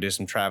country, could do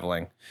some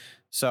traveling.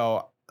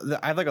 So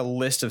I have like a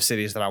list of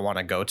cities that I want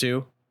to go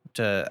to,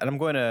 and I'm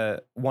going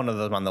to one of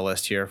them on the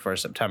list here for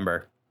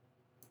September.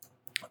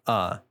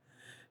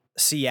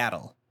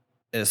 Seattle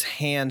is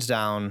hands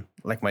down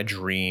like my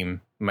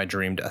dream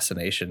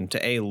destination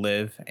to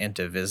live and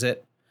to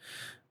visit.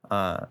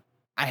 I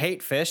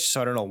hate fish,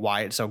 so I don't know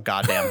why it's so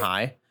goddamn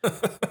high.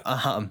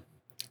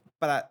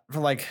 But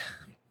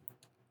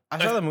I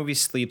saw the movie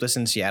Sleepless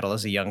in Seattle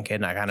as a young kid,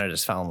 and I kind of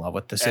just fell in love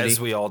with the city. As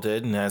we all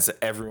did, and as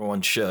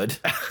everyone should.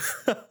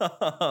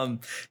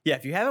 Yeah,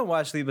 if you haven't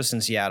watched Sleepless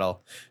in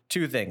Seattle,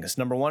 2 things.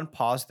 Number 1,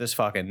 pause this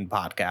fucking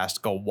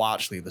podcast, go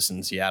watch Sleepless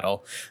in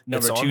Seattle.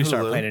 Number 2,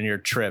 start planning your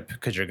trip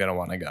because you're going to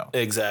want to go.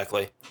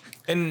 Exactly.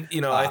 And,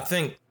 I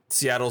think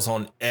Seattle's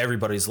on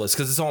everybody's list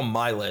because it's on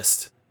my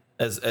list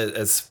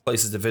as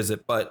places to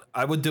visit, but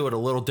I would do it a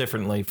little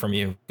differently from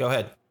you. Go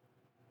ahead.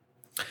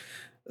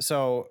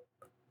 So,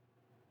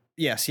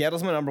 yeah,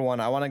 Seattle's my number 1.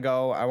 I want to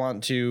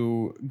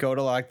go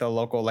to like the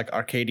local like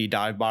arcadey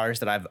dive bars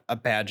that I've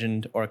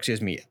imagined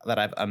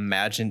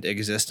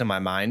exist in my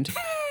mind,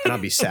 and I'll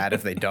be sad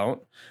if they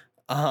don't.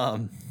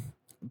 But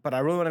I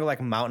really want to go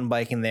like mountain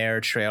biking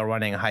there, trail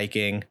running,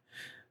 hiking.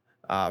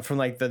 From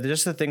like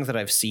the things that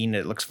I've seen,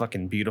 it looks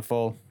fucking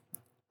beautiful.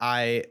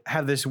 I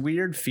have this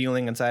weird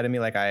feeling inside of me,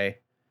 like I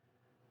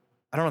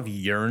don't know if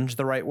yearn's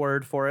the right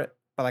word for it,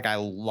 but like I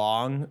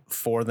long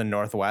for the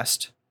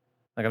Northwest.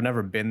 Like I've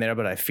never been there,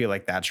 but I feel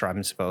like that's where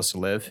I'm supposed to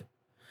live.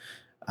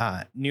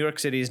 New York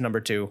City is number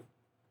 2.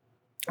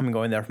 I'm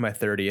going there for my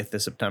 30th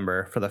this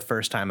September for the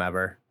first time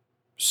ever.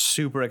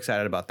 super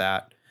excited about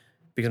that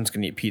because I'm just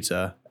gonna eat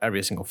pizza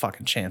every single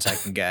fucking chance I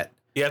can get.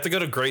 You have to go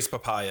to Grace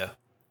Papaya.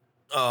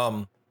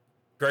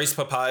 Grace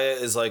Papaya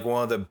is like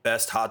one of the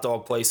best hot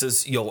dog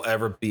places you'll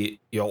ever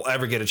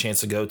get a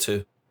chance to go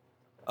to.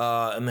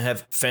 And they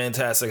have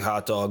fantastic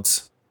hot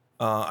dogs.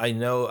 I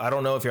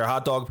don't know if you're a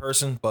hot dog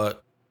person,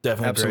 but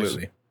definitely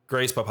Absolutely.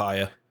 Grace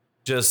Papaya.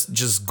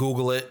 Just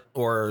Google it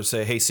or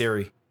say, "Hey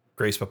Siri,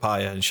 Grace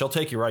Papaya," and she'll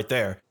take you right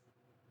there.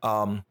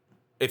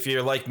 If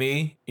you're like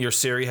me, your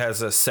Siri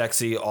has a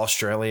sexy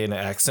Australian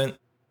accent,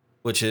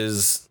 which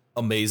is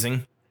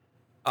amazing.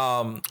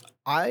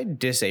 I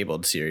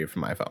disabled Siri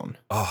from my phone.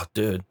 Oh,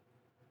 dude.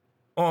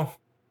 Oh,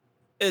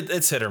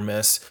 it's hit or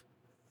miss.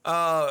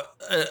 A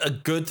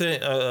good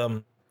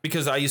thing,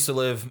 because I used to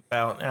live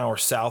about an hour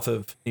south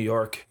of New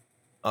York.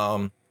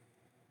 One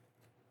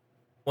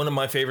of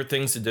my favorite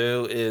things to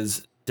do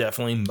is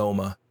definitely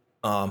MoMA,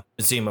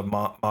 Museum of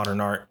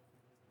Modern Art.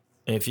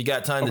 And if you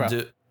got time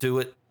to do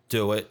it,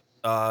 do it.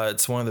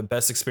 It's one of the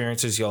best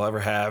experiences you'll ever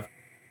have.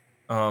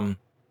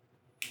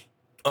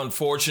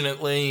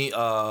 Unfortunately,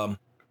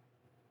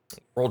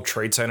 World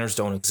Trade Centers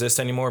don't exist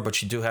anymore,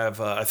 but you do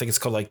have, I think it's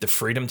called like the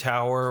Freedom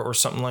Tower or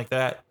something like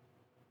that.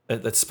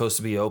 That's supposed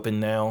to be open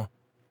now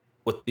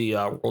with the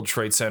World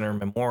Trade Center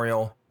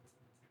Memorial.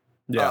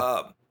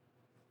 Yeah.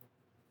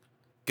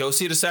 Go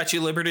see the Statue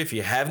of Liberty if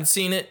you haven't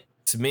seen it.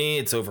 To me,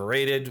 it's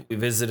overrated. We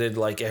visited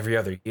like every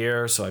other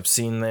year, so I've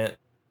seen that,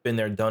 been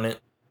there, done it.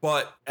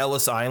 But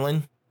Ellis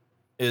Island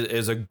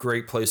is a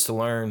great place to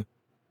learn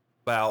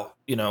about,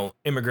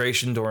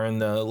 immigration during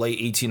the late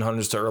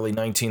 1800s to early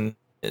 19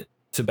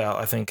 to about,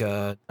 I think,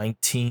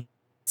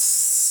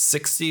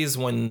 1960s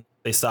when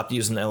they stopped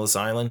using Ellis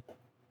Island.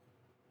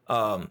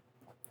 And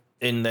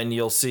then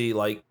you'll see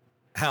like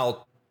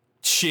how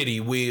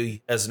shitty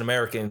we as an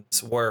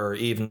Americans were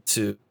even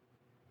to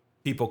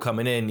people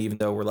coming in, even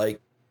though we're like,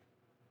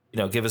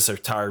 give us a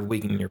tired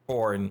week and you're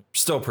poor, and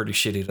still pretty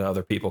shitty to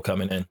other people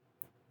coming in.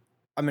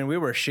 I mean, we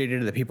were shitty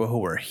to the people who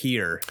were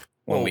here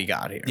when we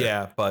got here.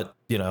 Yeah, but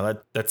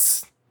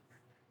that's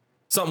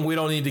something we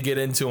don't need to get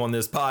into on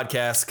this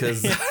podcast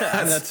because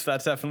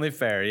that's definitely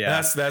fair.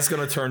 Yeah, that's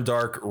gonna turn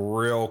dark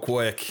real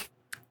quick.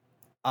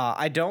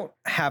 I don't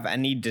have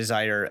any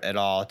desire at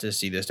all to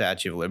see the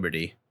Statue of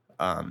Liberty.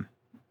 I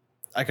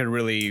could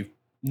really,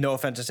 no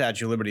offense to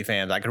Statue of Liberty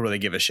fans, I could really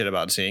give a shit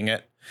about seeing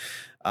it.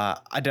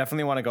 I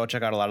definitely want to go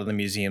check out a lot of the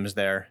museums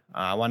there.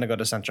 I want to go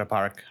to Central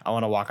Park. I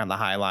want to walk on the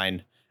High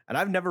Line. And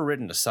I've never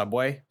ridden a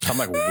subway, so I'm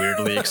like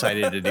weirdly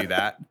excited to do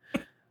that.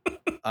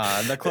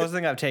 The closest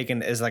thing I've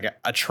taken is like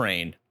a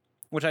train,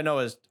 which I know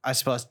is, I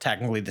suppose,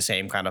 technically the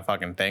same kind of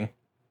fucking thing.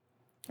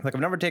 Like,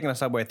 I've never taken a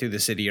subway through the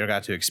city or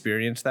got to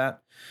experience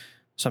that.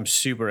 So I'm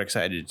super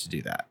excited to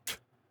do that.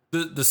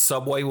 The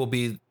subway will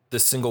be the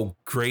single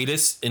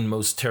greatest and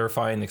most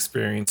terrifying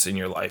experience in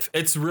your life.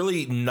 It's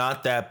really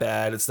not that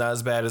bad. It's not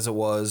as bad as it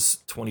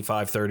was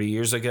 25, 30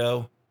 years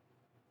ago.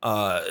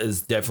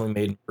 It's definitely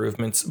made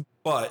improvements.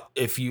 But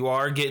if you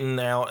are getting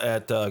out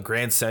at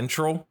Grand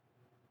Central,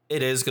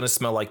 it is going to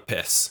smell like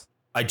piss.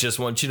 I just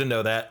want you to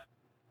know that.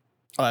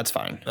 Oh, that's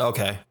fine.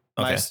 Okay.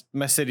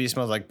 My city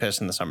smells like piss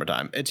in the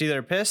summertime. It's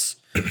either piss,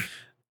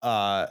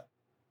 dog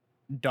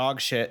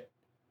shit,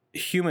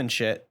 human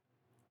shit,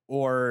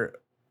 or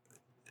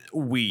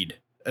weed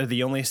are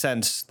the only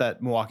scents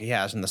that Milwaukee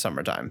has in the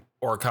summertime.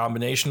 Or a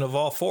combination of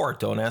all four.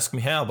 Don't ask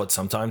me how, but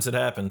sometimes it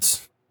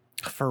happens.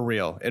 For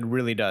real. It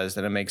really does,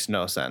 and it makes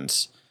no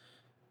sense.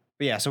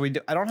 But yeah, so I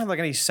don't have like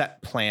any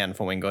set plan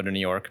for when we go to New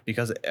York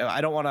because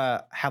I don't want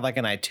to have like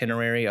an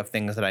itinerary of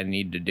things that I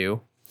need to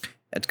do.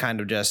 It's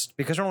kind of just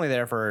because we're only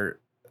there for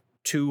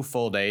 2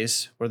 full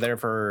days. We're there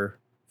for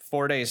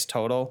 4 days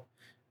total.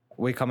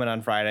 We come in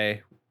on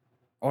Friday.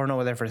 Or no,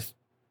 we're there for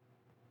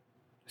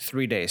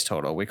 3 days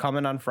total. We come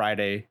in on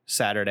Friday,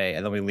 Saturday,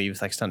 and then we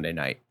leave like Sunday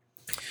night.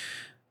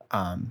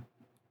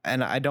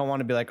 And I don't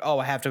want to be like, oh,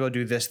 I have to go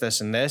do this,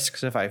 this, and this.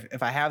 Because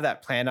if I have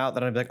that plan out,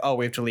 then I'd be like, oh,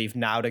 we have to leave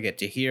now to get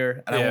to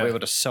here. And I won't be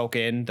able to soak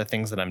in the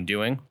things that I'm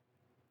doing.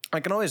 I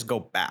can always go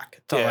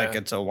back to like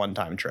it's a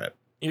one-time trip.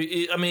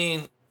 I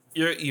mean,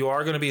 you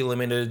are going to be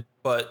limited,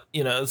 but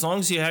as long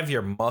as you have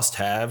your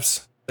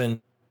must-haves,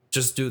 then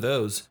just do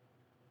those.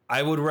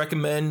 I would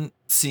recommend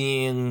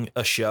seeing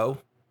a show.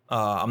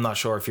 I'm not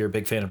sure if you're a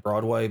big fan of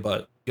Broadway,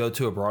 but go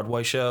to a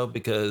Broadway show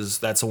because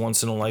that's a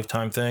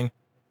once-in-a-lifetime thing.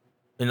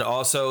 And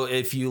also,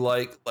 if you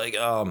like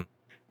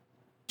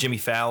Jimmy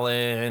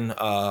Fallon,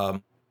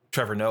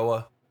 Trevor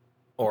Noah,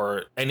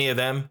 or any of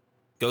them,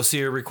 go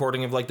see a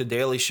recording of like The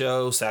Daily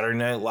Show, Saturday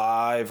Night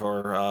Live,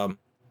 or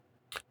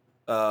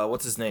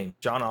what's his name?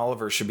 John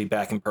Oliver should be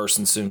back in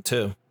person soon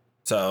too.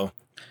 So,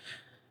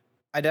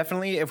 I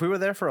definitely, if we were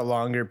there for a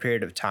longer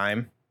period of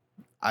time,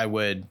 I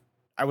would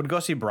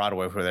go see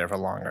Broadway if we were there for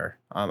longer.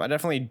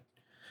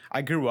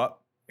 I grew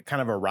up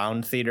kind of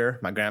around theater.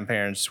 My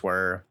grandparents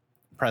were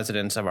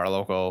presidents of our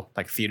local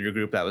like theater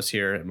group that was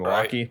here in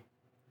Milwaukee. Right.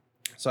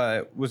 So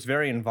I was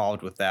very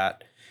involved with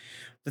that.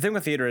 The thing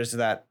with theater is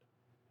that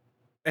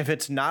if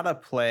it's not a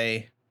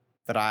play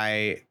that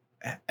I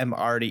am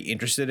already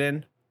interested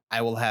in,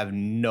 I will have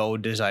no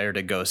desire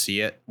to go see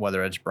it,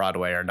 whether it's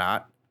Broadway or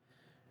not.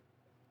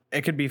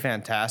 It could be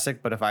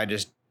fantastic, but if I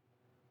just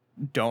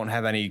don't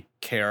have any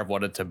care of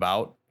what it's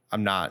about,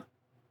 I'm not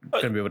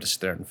going to be able to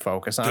sit there and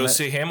focus on it. Go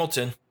see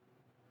Hamilton.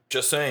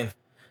 Just saying.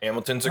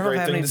 Hamilton's a I don't great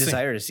have thing any to see.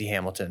 desire to see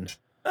Hamilton.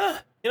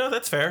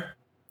 That's fair.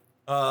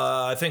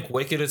 I think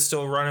Wicked is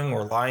still running,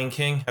 or Lion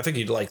King. I think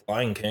you'd like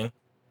Lion King.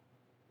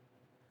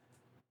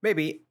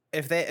 Maybe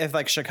if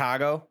like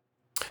Chicago.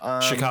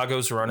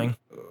 Chicago's running.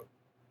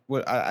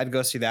 I'd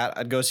go see that.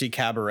 I'd go see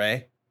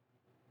Cabaret.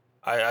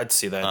 I'd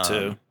see that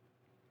too.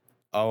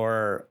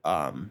 Or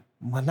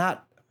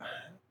not.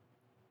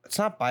 It's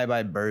not Bye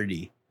Bye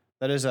Birdie.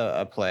 That is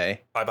a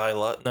play. Bye Bye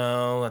Lot.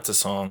 No, that's a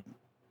song.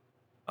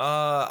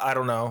 I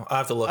don't know. I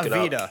have to look it up.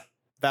 Evita.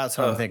 That's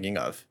what I'm thinking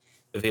of.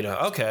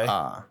 Evita. Okay.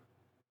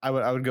 I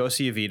would go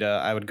see Evita.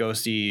 I would go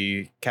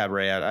see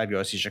Cabaret. I'd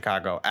go see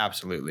Chicago.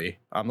 Absolutely.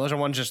 Those are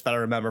ones just that I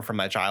remember from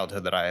my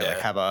childhood that I like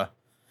have a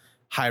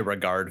high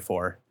regard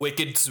for.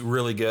 Wicked's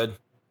really good,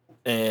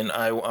 and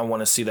I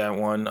want to see that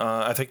one.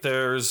 I think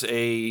there's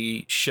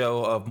a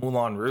show of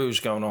Moulin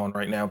Rouge going on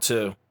right now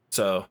too.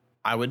 So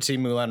I would see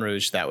Moulin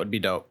Rouge. That would be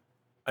dope.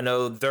 I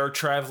know they're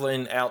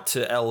traveling out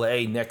to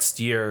LA next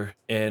year,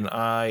 and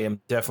I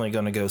am definitely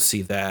going to go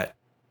see that.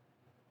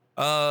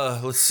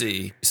 Let's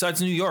see.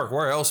 Besides New York,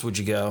 where else would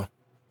you go?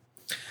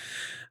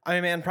 I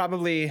mean, man,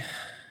 probably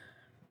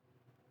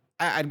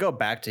I'd go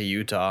back to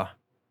Utah.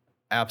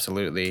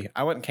 Absolutely.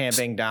 I went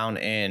camping down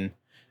in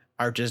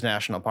Arches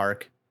National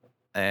Park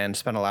and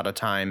spent a lot of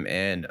time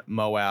in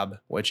Moab,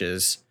 which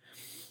is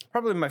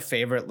probably my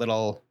favorite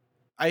little.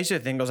 I used to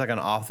think it was like an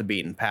off the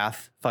beaten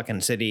path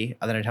fucking city.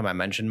 And then anytime I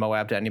mentioned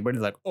Moab to anybody,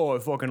 like, oh, I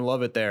fucking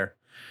love it there.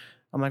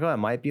 I'm like, oh, it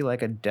might be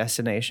like a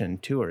destination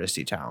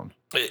touristy town.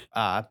 But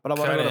I want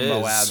to go to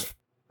Moab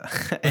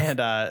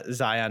and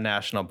Zion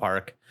National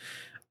Park.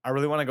 I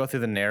really want to go through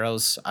the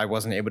Narrows. I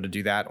wasn't able to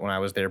do that when I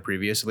was there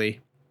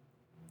previously.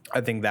 I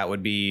think that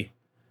would be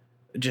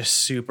just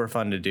super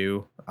fun to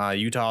do.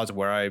 Utah is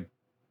where I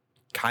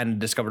kind of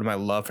discovered my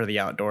love for the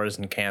outdoors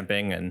and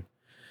camping and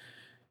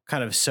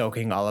kind of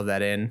soaking all of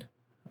that in.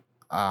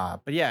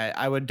 But yeah,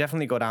 I would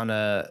definitely go down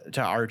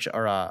to Arch,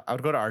 or I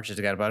would go to Arches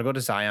again, but I'd go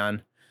to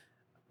Zion.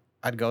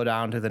 I'd go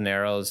down to the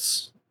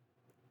Narrows.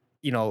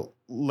 You know,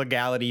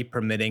 legality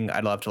permitting,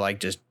 I'd love to like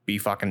just be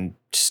fucking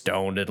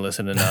stoned and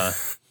listen to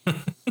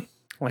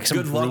like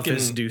some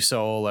Rufus Du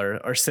Sol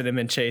or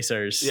Cinnamon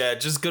Chasers. Yeah,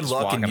 just good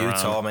luck in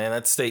Utah, around. Man.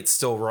 That state's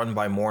still run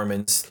by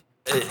Mormons.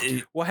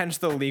 Well, hence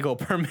the legal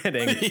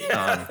permitting.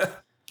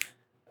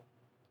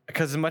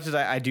 Because as much as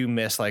I do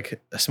miss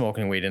like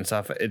smoking weed and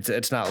stuff,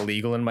 it's not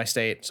legal in my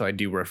state, so I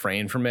do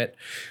refrain from it.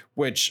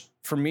 Which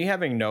for me,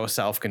 having no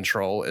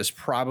self-control is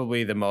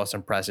probably the most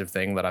impressive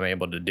thing that I'm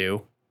able to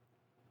do.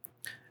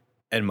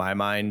 In my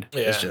mind,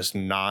 is just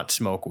not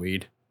smoke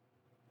weed.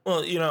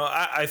 Well, you know,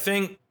 I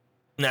think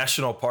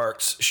national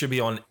parks should be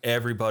on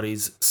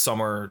everybody's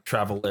summer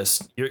travel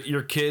list.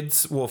 Your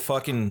kids will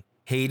fucking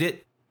hate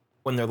it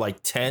when they're like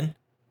 10.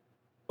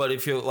 But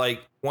if you're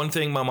like, one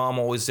thing my mom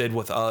always did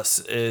with us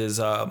is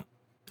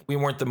we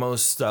weren't the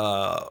most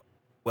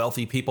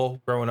wealthy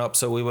people growing up.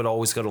 So we would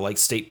always go to like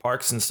state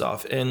parks and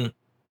stuff. And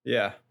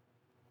yeah,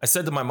 I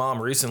said to my mom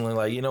recently,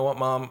 like, you know what,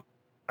 Mom,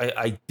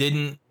 I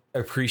didn't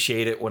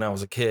appreciate it when I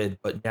was a kid,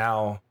 but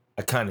now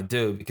I kind of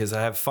do, because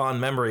I have fond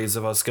memories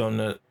of us going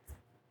to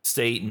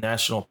state and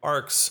national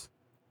parks.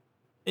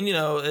 And, you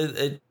know,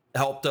 it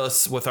helped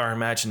us with our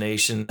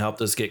imagination,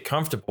 helped us get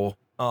comfortable.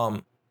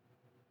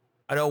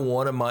 I know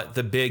one of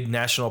the big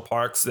national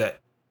parks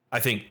that I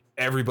think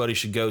everybody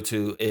should go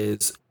to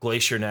is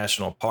Glacier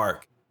National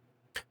Park.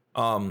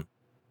 And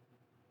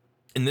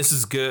this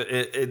is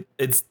good.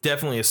 It's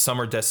definitely a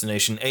summer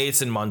destination.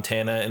 It's in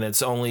Montana, and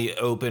it's only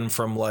open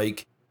from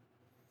like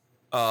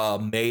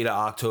May to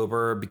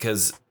October,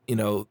 because, you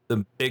know,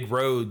 the big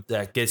road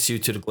that gets you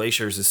to the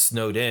glaciers is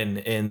snowed in.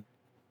 And,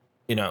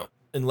 you know,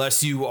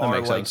 unless you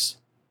are like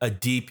a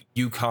deep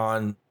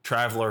Yukon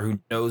traveler who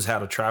knows how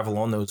to travel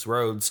on those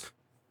roads,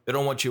 they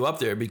don't want you up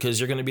there, because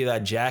you're going to be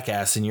that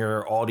jackass in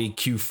your Audi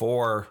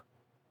Q4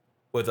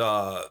 with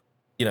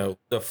you know,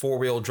 the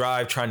 4-wheel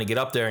drive trying to get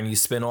up there, and you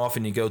spin off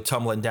and you go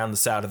tumbling down the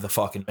side of the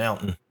fucking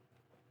mountain,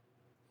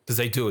 because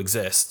they do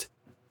exist.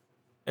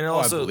 And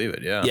also, I believe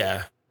it. Yeah.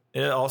 Yeah.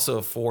 It also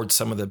affords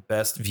some of the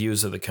best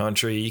views of the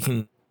country. You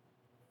can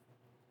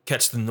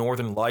catch the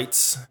northern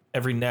lights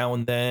every now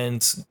and then.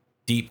 It's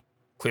deep,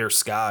 clear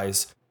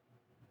skies.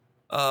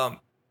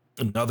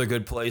 Another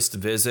good place to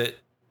visit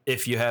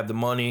if you have the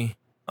money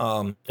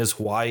is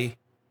Hawaii.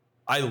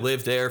 I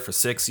lived there for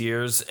 6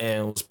 years,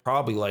 and it was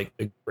probably like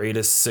the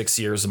greatest 6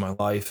 years of my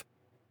life.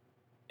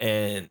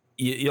 And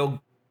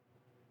you'll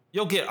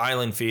get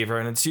island fever,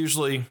 and it's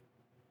usually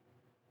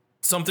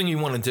something you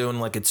want to do in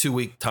like a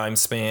 2-week time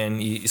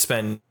span. You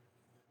spend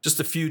just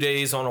a few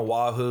days on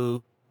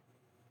Oahu,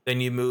 then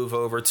you move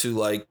over to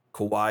like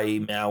Kauai,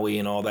 Maui,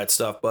 and all that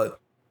stuff. But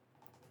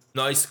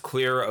nice,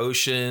 clear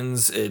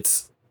oceans.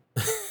 It's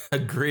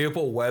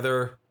agreeable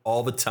weather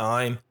all the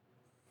time.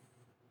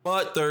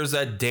 But there's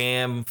that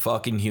damn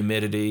fucking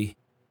humidity.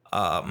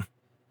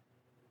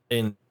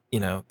 And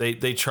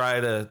they try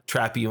to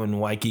trap you in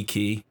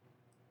Waikiki.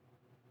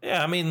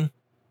 Yeah, I mean,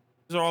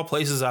 these are all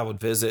places I would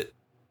visit.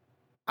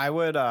 I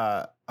would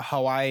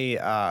Hawaii.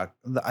 I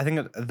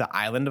think the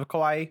island of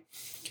Kauai,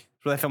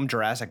 where they filmed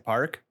Jurassic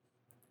Park.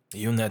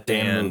 You and that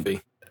damn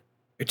movie.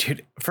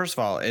 Dude, first of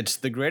all, it's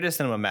the greatest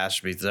cinema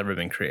masterpiece that's ever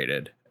been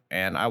created,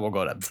 and I will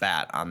go to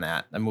bat on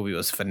that. That movie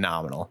was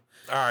phenomenal.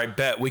 All right,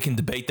 bet we can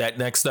debate that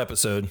next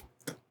episode.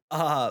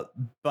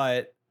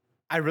 But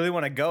I really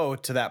want to go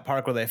to that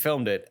park where they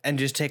filmed it and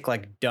just take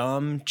like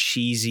dumb,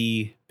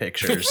 cheesy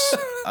pictures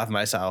of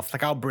myself.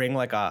 Like I'll bring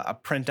like a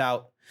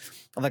printout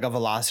of like a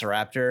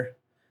Velociraptor.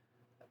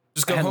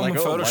 Just go home and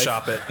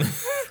Photoshop it.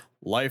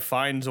 Life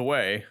finds a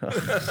way.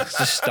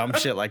 Just dumb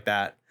shit like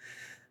that.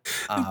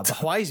 But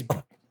Hawaii's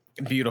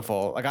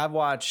beautiful. Like I've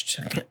watched,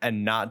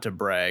 and not to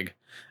brag,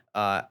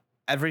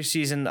 every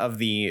season of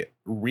the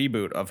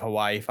reboot of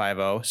Hawaii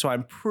Five-0. So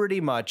I'm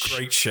pretty much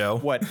great show.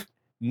 What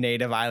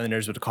Native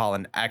Islanders would call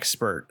an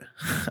expert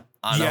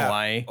on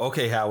Hawaii.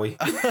 Okay, Howie.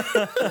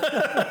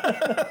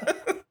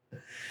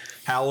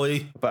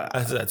 Howie. But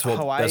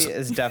Hawaii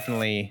is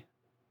definitely,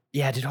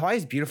 dude,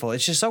 Hawaii's beautiful.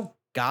 It's just so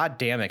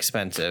goddamn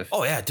expensive.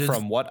 Oh yeah, dude.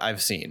 From what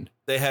I've seen.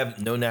 They have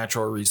no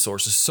natural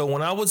resources. So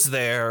when I was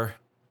there,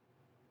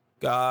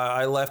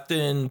 I left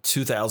in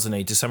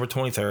 2008, December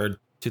 23rd,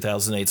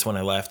 2008 is when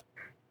I left.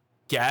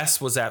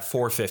 Gas was at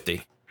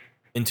 $4.50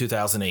 in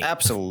 2008.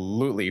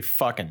 Absolutely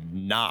fucking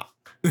not.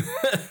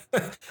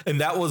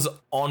 And that was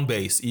on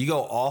base. You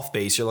go off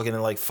base, you're looking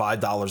at like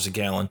 $5 a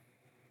gallon.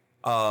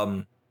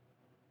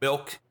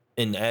 Milk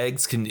and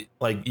eggs you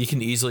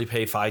can easily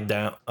pay like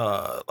 $5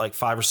 or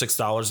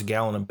 $6 a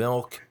gallon of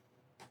milk.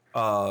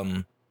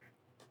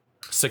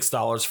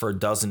 $6 for a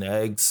dozen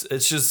eggs.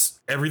 It's just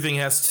everything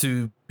has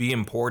to be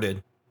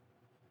imported.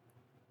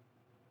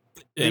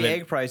 The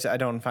egg price I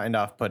don't find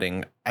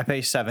off-putting. I pay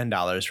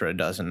 $7 for a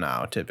dozen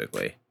now,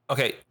 typically.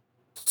 Okay,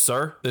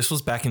 sir, this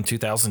was back in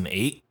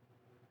 2008.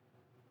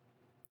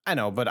 I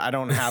know, but I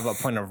don't have a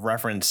point of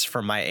reference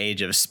for my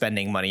age of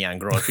spending money on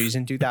groceries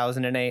in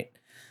 2008.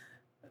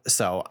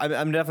 So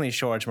I'm definitely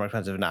sure it's more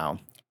expensive now.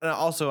 And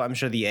also, I'm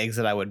sure the eggs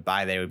that I would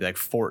buy there would be like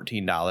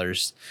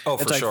 $14. Oh,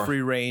 for sure. It's like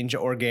free range,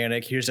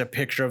 organic. Here's a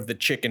picture of the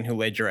chicken who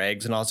laid your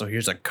eggs. And also,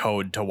 here's a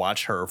code to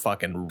watch her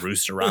fucking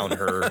roost around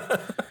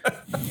her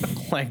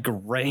like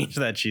range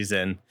that she's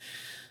in.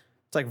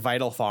 It's like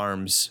Vital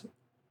Farms.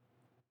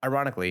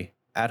 Ironically,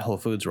 at Whole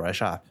Foods where I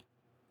shop.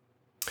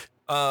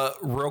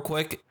 Real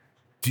quick,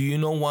 do you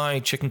know why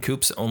chicken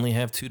coops only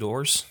have 2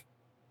 doors?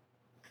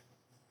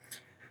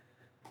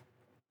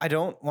 I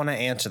don't want to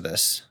answer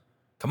this.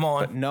 Come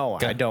on. But no,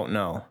 I don't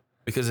know.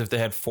 Because if they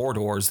had 4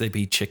 doors, they'd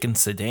be chicken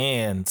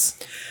sedans.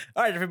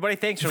 All right, everybody.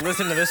 Thanks for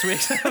listening to this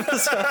week's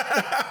episode.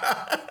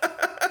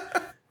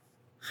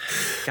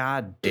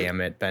 God damn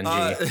it,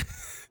 Benji.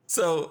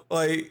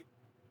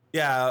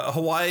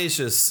 Hawaii is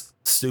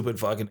just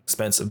stupid fucking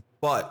expensive.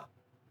 But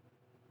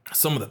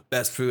some of the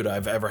best food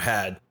I've ever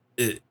had,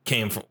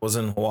 was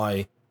in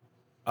Hawaii.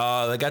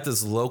 They got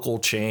this local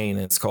chain.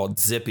 It's called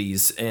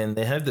Zippy's. And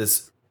they have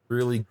this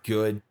really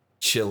good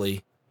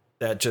chili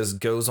that just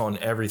goes on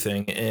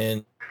everything.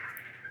 And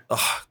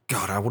oh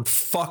God, I would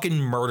fucking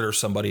murder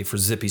somebody for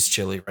Zippy's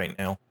chili right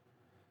now.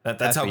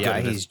 That's how good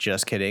it is. He's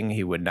just kidding.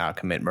 He would not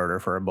commit murder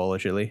for a bowl of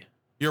chili.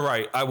 You're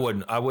right. I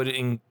wouldn't. I would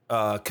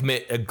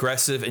commit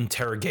aggressive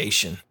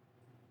interrogation.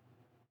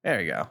 There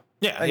you go.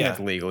 Yeah, I think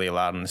that's legally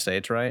allowed in the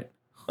States, right?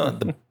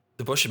 The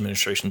Bush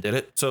administration did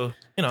it, so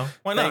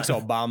why not? Thanks,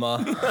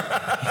 Obama.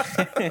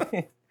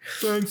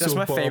 That's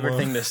my favorite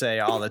thing to say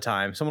all the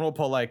time. Someone will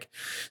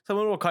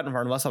cut in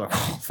front of us. I'm like,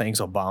 oh,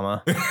 thanks,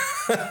 Obama.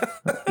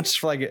 It's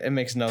just like it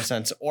makes no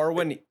sense. Or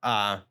when,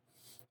 when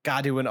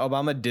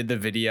Obama did the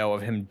video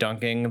of him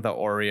dunking the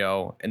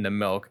Oreo in the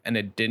milk and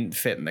it didn't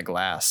fit in the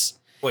glass.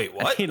 Wait,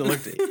 what?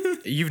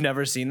 You've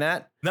never seen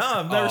that? No,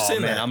 I've never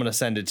seen that. I'm gonna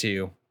send it to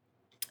you.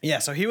 Yeah,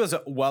 so he was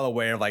well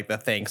aware of like the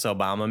thanks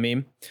Obama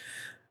meme.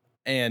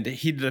 And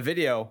he did a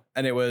video,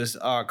 and it was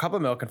a cup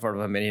of milk in front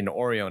of him, and he had an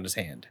Oreo in his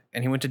hand.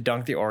 And he went to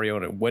dunk the Oreo,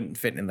 and it wouldn't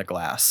fit in the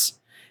glass.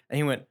 And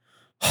he went,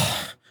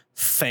 oh,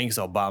 thanks,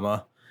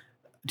 Obama.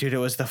 Dude, it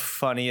was the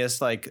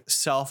funniest, like,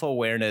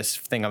 self-awareness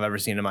thing I've ever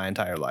seen in my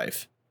entire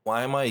life.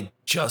 Why am I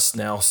just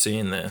now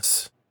seeing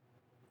this?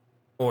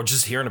 Or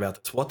just hearing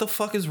about this? What the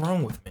fuck is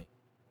wrong with me?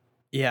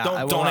 Yeah.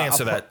 Don't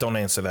answer that. Don't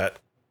answer that.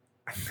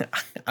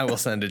 I will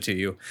send it to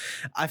you.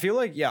 I feel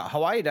like,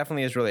 Hawaii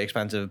definitely is really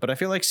expensive, but I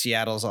feel like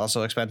Seattle's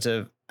also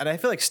expensive. And I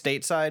feel like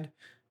stateside,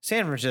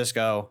 San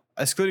Francisco,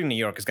 excluding New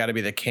York, has got to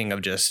be the king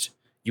of just,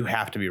 you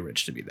have to be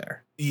rich to be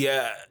there.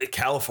 Yeah,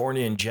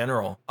 California in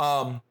general.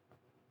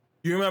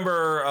 You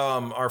remember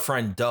our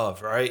friend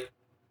Dove, right?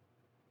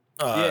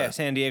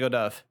 San Diego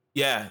Dove.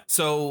 Yeah,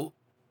 so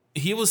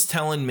he was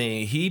telling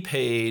me he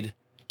paid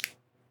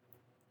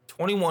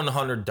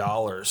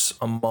 $2,100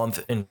 a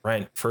month in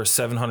rent for a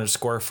 700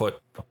 square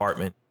foot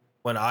apartment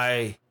when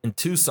I in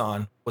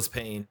Tucson was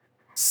paying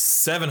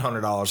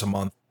 $700 a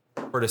month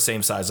for the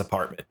same size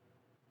apartment.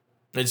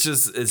 It's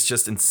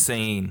just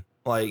insane,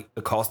 like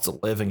the cost of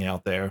living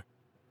out there.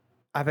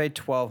 I pay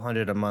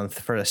 $1,200 a month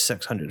for a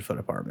 600-foot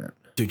apartment.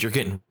 Dude, you're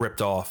getting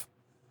ripped off.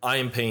 I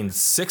am paying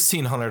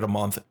 $1,600 a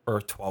month for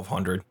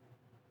 $1,200.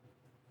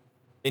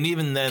 And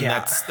even then,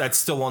 Yeah. that's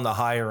still on the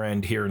higher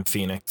end here in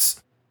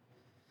Phoenix.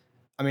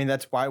 I mean,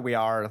 that's why we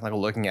are like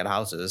looking at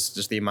houses.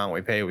 Just the amount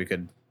we pay, we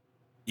could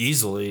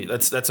Easily.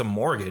 That's a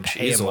mortgage.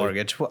 pay Easily. a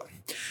mortgage. Well,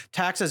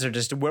 taxes are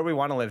just where we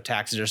want to live.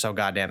 Taxes are so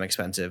goddamn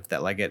expensive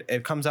that like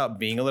it comes out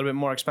being a little bit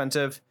more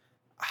expensive.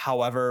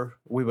 However,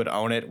 we would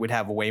own it. We'd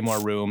have way more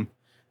room.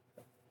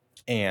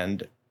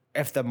 And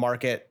if the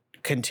market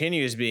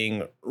continues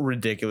being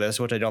ridiculous,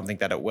 which I don't think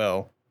that it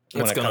will,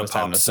 when It's it gonna comes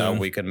time pop to sell, soon.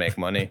 we could make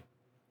money.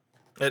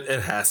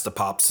 It has to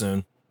pop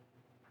soon.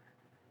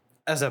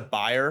 As a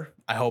buyer,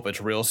 I hope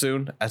it's real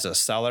soon. As a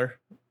seller,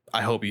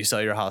 I hope you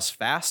sell your house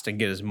fast and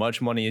get as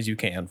much money as you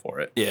can for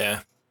it.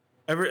 Yeah.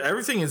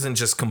 Everything is in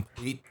just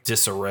complete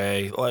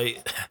disarray.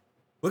 Like,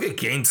 look at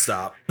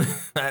GameStop.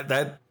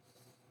 that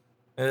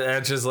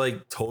just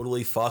like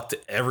totally fucked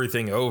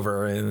everything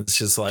over. And it's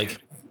just like,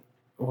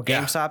 Well,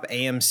 Yeah. GameStop,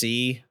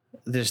 AMC,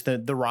 there's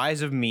the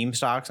rise of meme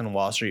stocks and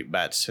Wall Street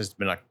bets has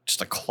been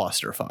just a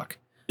clusterfuck.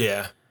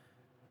 yeah.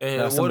 And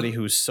As what- somebody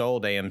who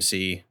sold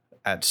AMC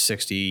at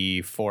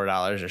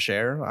 $64 a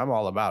share, I'm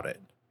all about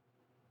it.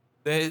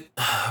 They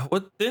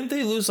what didn't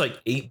they lose like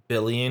 8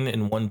 billion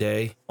in one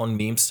day on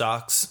meme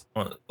stocks,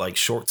 on like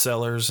short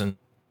sellers? And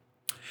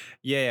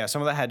Yeah,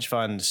 some of the hedge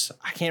funds,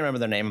 I can't remember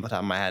their name off the top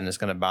of my head, and it's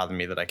going to bother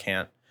me that I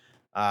can't.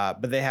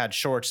 But they had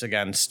shorts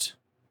against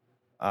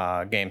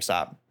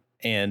GameStop,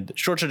 and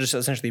shorts are just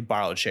essentially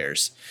borrowed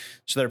shares.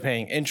 So they're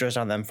paying interest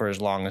on them for as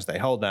long as they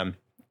hold them.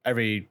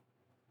 Every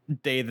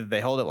day that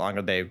they hold it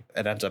longer, it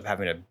ends up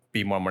having to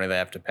be more money they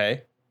have to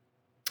pay.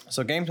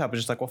 So GameStop was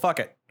just like, well, fuck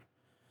it.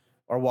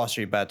 Or Wall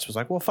Street Bets was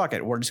like, well, fuck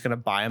it. We're just going to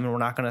buy them and we're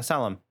not going to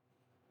sell them.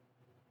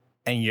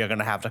 And you're going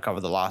to have to cover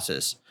the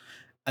losses.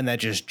 And that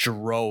just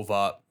drove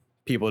up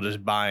people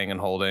just buying and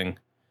holding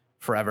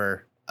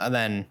forever. And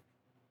then,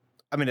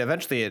 I mean,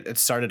 eventually it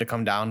started to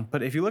come down.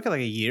 But if you look at like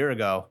a year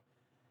ago,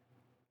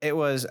 it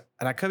was,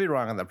 and I could be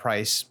wrong on the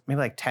price, maybe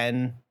like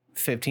 $10,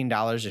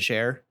 $15 a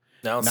share.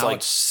 now it's Now like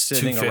it's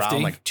sitting $250.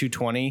 around like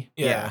 220.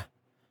 Yeah.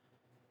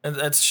 And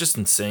that's just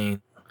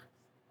insane.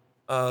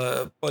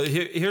 But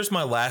here's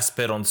my last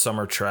bit on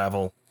summer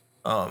travel.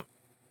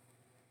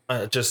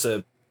 Just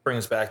to bring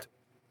us back to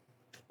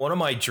one of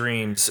my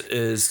dreams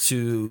is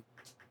to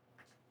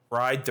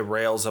ride the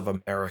rails of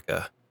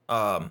America.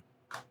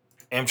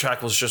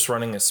 Amtrak was just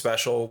running a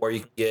special where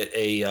you can get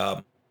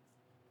a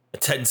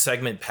 10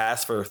 segment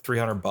pass for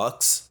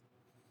 $300.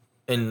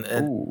 And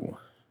Ooh.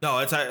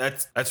 no,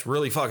 that's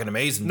really fucking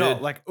amazing, No,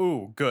 dude. like,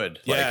 ooh, good.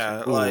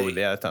 Yeah, Like, ooh, like-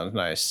 yeah, that sounds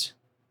nice.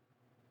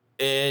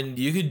 And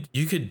you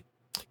could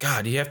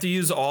God, you have to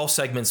use all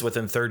segments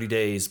within 30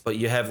 days, but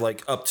you have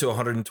like up to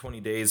 120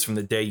 days from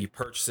the day you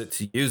purchase it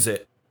to use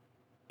it.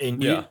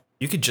 And Yeah.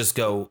 you could just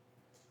go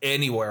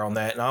anywhere on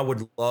that. And I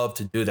would love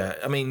to do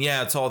that. I mean,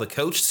 yeah, it's all the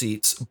coach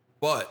seats,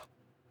 but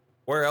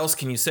where else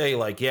can you say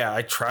like, yeah,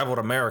 I traveled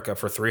America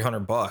for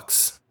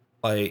 $300,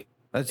 like,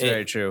 That's It-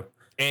 very true.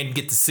 and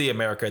get to see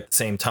America at the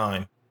same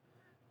time.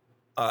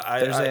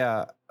 There's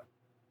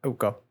oh,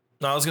 go.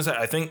 No, I was gonna say,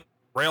 I think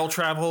rail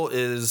travel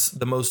is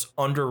the most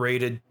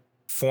underrated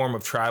form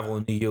of travel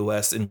in the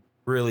U.S. and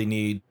really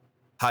need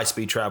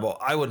high-speed travel.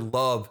 I would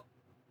love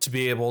to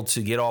be able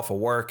to get off of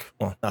work.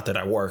 Well, not that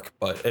I work,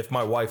 but if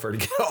my wife were to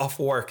get off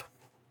work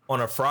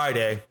on a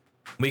Friday,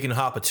 we can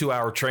hop a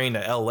 2-hour train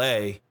to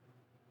L.A.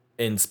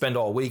 and spend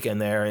all weekend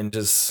there and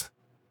just...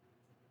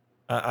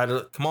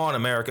 come on,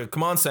 America.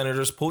 Come on,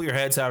 senators. Pull your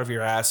heads out of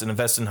your ass and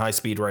invest in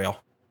high-speed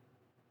rail.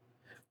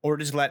 Or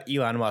just let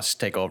Elon Musk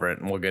take over it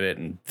and we'll get it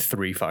in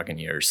 3 fucking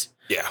years.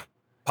 Yeah.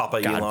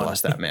 Papa God Elon.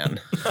 bless that man.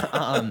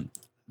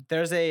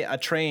 There's a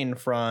train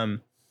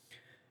from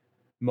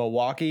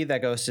Milwaukee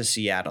that goes to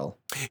Seattle.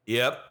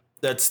 Yep.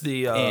 That's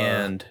the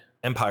And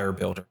Empire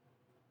Builder.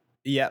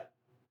 yep.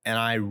 And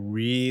I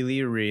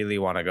really, really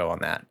want to go on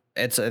that.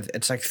 It's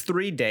like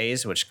 3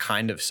 days, which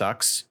kind of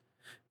sucks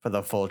for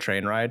the full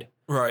train ride.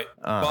 Right.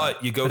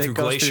 But you go But it through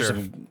goes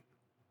Glacier.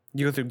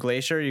 You go through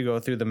Glacier, you go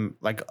through the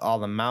like all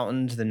the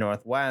mountains, the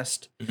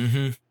Northwest.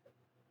 Mm-hmm.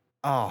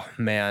 Oh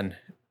man.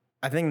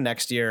 I think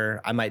next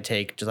year I might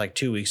take just like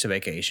 2 weeks of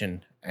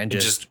vacation and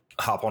just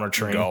hop on a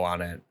train. go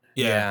on it.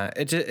 Yeah.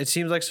 It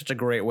seems like such a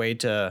great way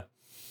to,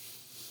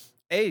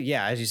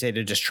 as you say,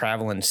 to just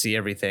travel and see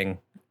everything,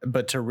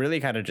 but to really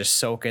kind of just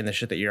soak in the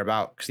shit that you're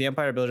about. Because the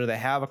Empire Builder, they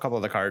have a couple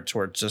of the carts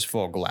where it's just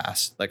full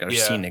glass, like a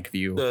Yeah. scenic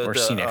view or The,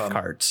 scenic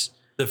carts.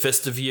 The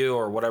Vista View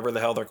or whatever the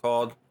hell they're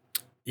called.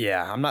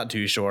 Yeah, I'm not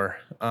too sure.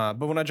 But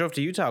when I drove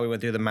to Utah, we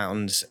went through the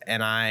mountains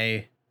and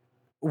I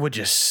would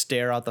just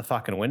stare out the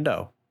fucking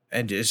window.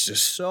 And it's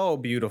just so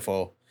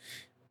beautiful.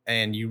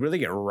 And you really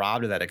get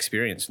robbed of that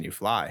experience when you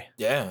fly.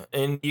 Yeah.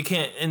 And you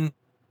can't. And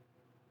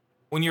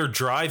when you're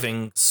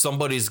driving,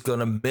 somebody's going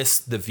to miss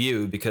the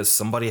view because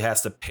somebody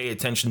has to pay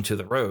attention to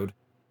the road.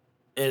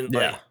 And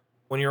like, Yeah.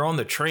 when you're on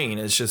the train,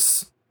 it's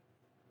just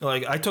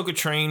like I took a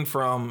train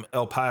from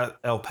El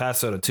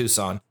Paso to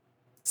Tucson.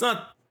 It's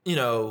not,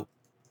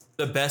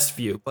 the best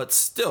view, but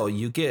still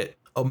you get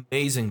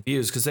amazing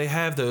views because they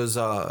have those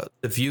the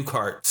view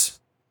carts,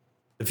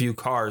 the view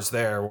cars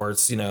there where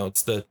it's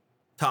it's the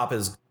top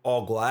is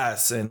all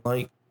glass and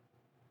like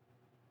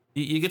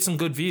you get some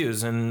good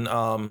views. And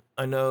I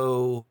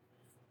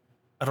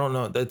don't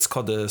know, that's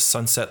called the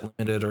Sunset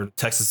Limited or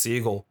Texas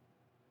Eagle,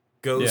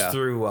 goes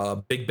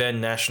through Big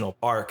Bend National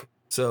Park.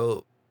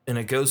 So, and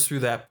it goes through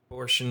that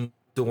portion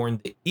during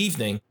the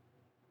evening.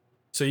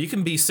 So you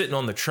can be sitting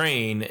on the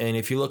train, and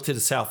if you look to the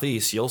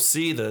southeast, you'll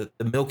see the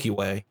Milky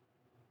Way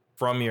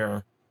from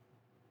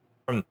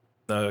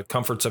the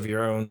comforts of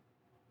your own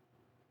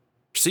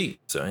seat.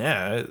 So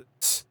yeah,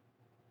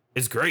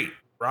 it's great.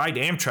 Ride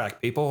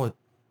Amtrak, people.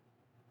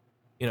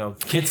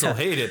 Kids will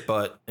hate it,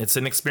 but it's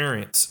an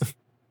experience.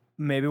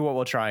 Maybe what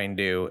we'll try and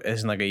do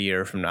is in like a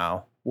year from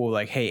now, we'll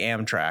like, hey,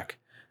 Amtrak,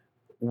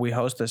 we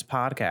host this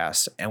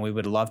podcast and we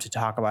would love to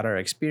talk about our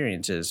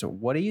experiences.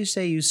 What do you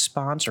say you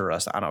sponsor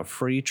us on a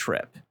free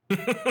trip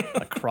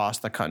across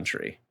the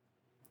country?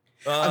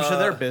 I'm sure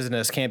their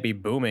business can't be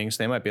booming,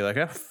 so they might be like,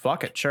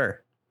 fuck it,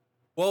 sure.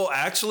 Well,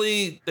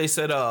 actually, they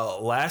said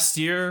last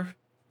year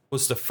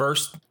was the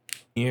first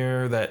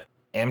year that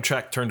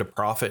Amtrak turned a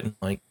profit in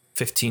like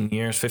 20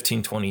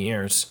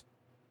 years.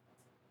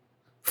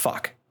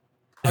 Fuck.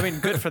 I mean,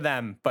 good for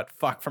them, but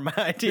fuck for my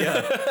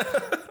idea.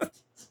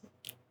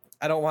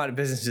 I don't want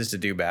businesses to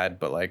do bad,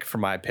 but like for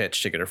my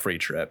pitch to get a free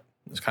trip,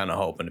 I was kind of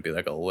hoping to be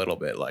like a little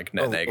bit like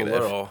net negative. A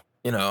little,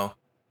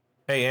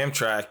 hey,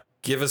 Amtrak,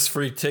 give us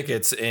free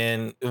tickets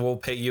and we'll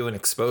pay you an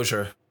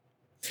exposure.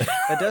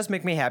 That does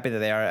make me happy that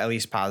they are at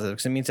least positive,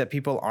 because it means that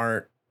people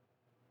aren't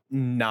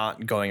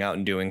not going out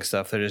and doing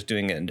stuff. They're just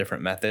doing it in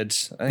different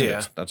methods. I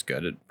think that's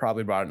good. It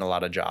probably brought in a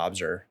lot of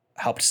jobs or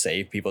helped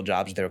save people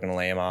jobs if they were going to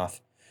lay them off,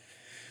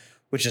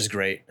 which is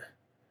great.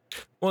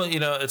 Well,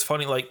 it's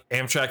funny, like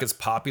Amtrak is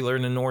popular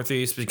in the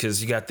Northeast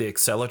because you got the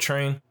Acela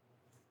train.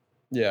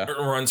 Yeah. It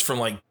runs from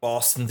like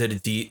Boston to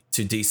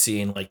DC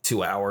in like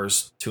 2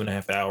 hours,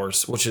 2.5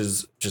 hours, which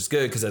is just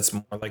good because that's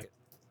more like a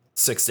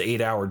 6 to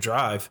 8 hour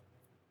drive.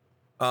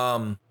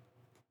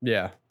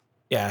 Yeah.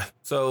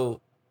 So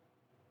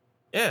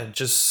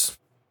that's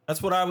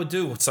what I would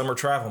do with summer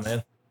travel,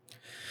 man.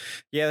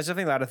 Yeah, there's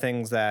definitely a lot of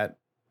things that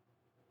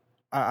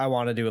I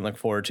want to do and look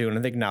forward to. And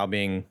I think now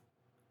being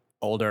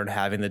older and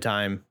having the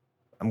time,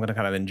 I'm going to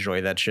kind of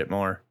enjoy that shit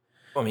more.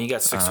 Well, I mean, you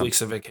got 6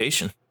 weeks of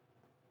vacation.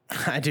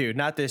 I do.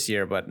 Not this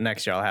year, but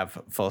next year I'll have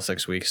full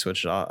 6 weeks,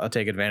 which I'll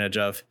take advantage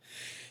of,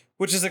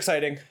 which is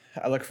exciting.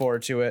 I look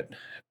forward to it.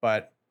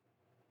 But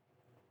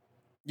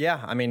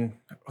yeah, I mean,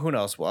 who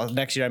knows? Well,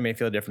 next year I may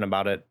feel different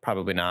about it.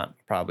 Probably not.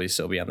 Probably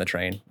still be on the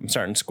train. I'm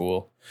starting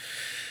school.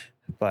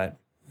 But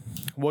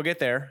we'll get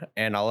there,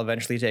 and I'll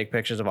eventually take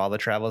pictures of all the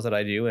travels that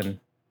I do and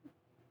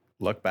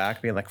look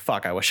back being like,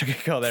 fuck, I wish I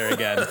could go there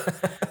again.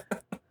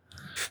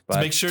 But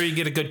make sure you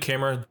get a good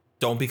camera.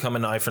 Don't become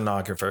an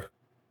iPhoneographer.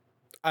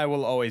 I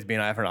will always be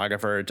an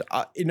iPhoneographer.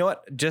 You know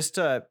what? Just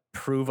to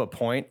prove a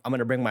point, I'm going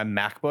to bring my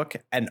MacBook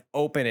and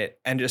open it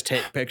and just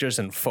take pictures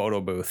in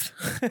photo booth.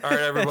 All right,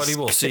 everybody.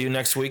 We'll see you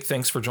next week.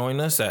 Thanks for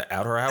joining us at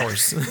Outer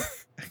Hours.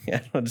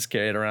 Yeah, I'll just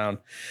carry it around.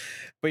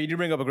 But you do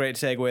bring up a great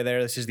segue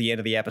there. This is the end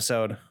of the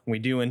episode. We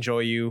do enjoy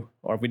you,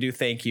 or we do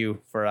thank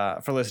you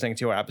for listening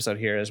to our episode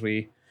here as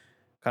we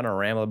kind of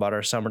ramble about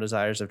our summer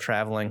desires of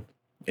traveling.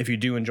 If you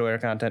do enjoy our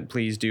content,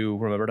 please do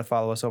remember to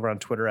follow us over on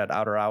Twitter at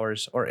Outer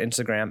Hours or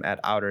Instagram at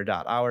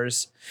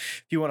outer.hours.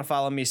 If you want to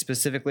follow me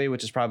specifically,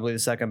 which is probably the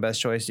second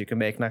best choice you can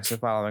make next to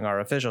following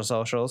our official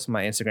socials,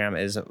 my Instagram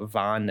is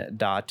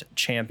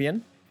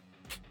von.champion.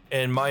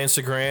 And my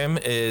Instagram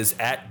is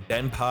at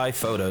benpie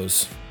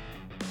photos.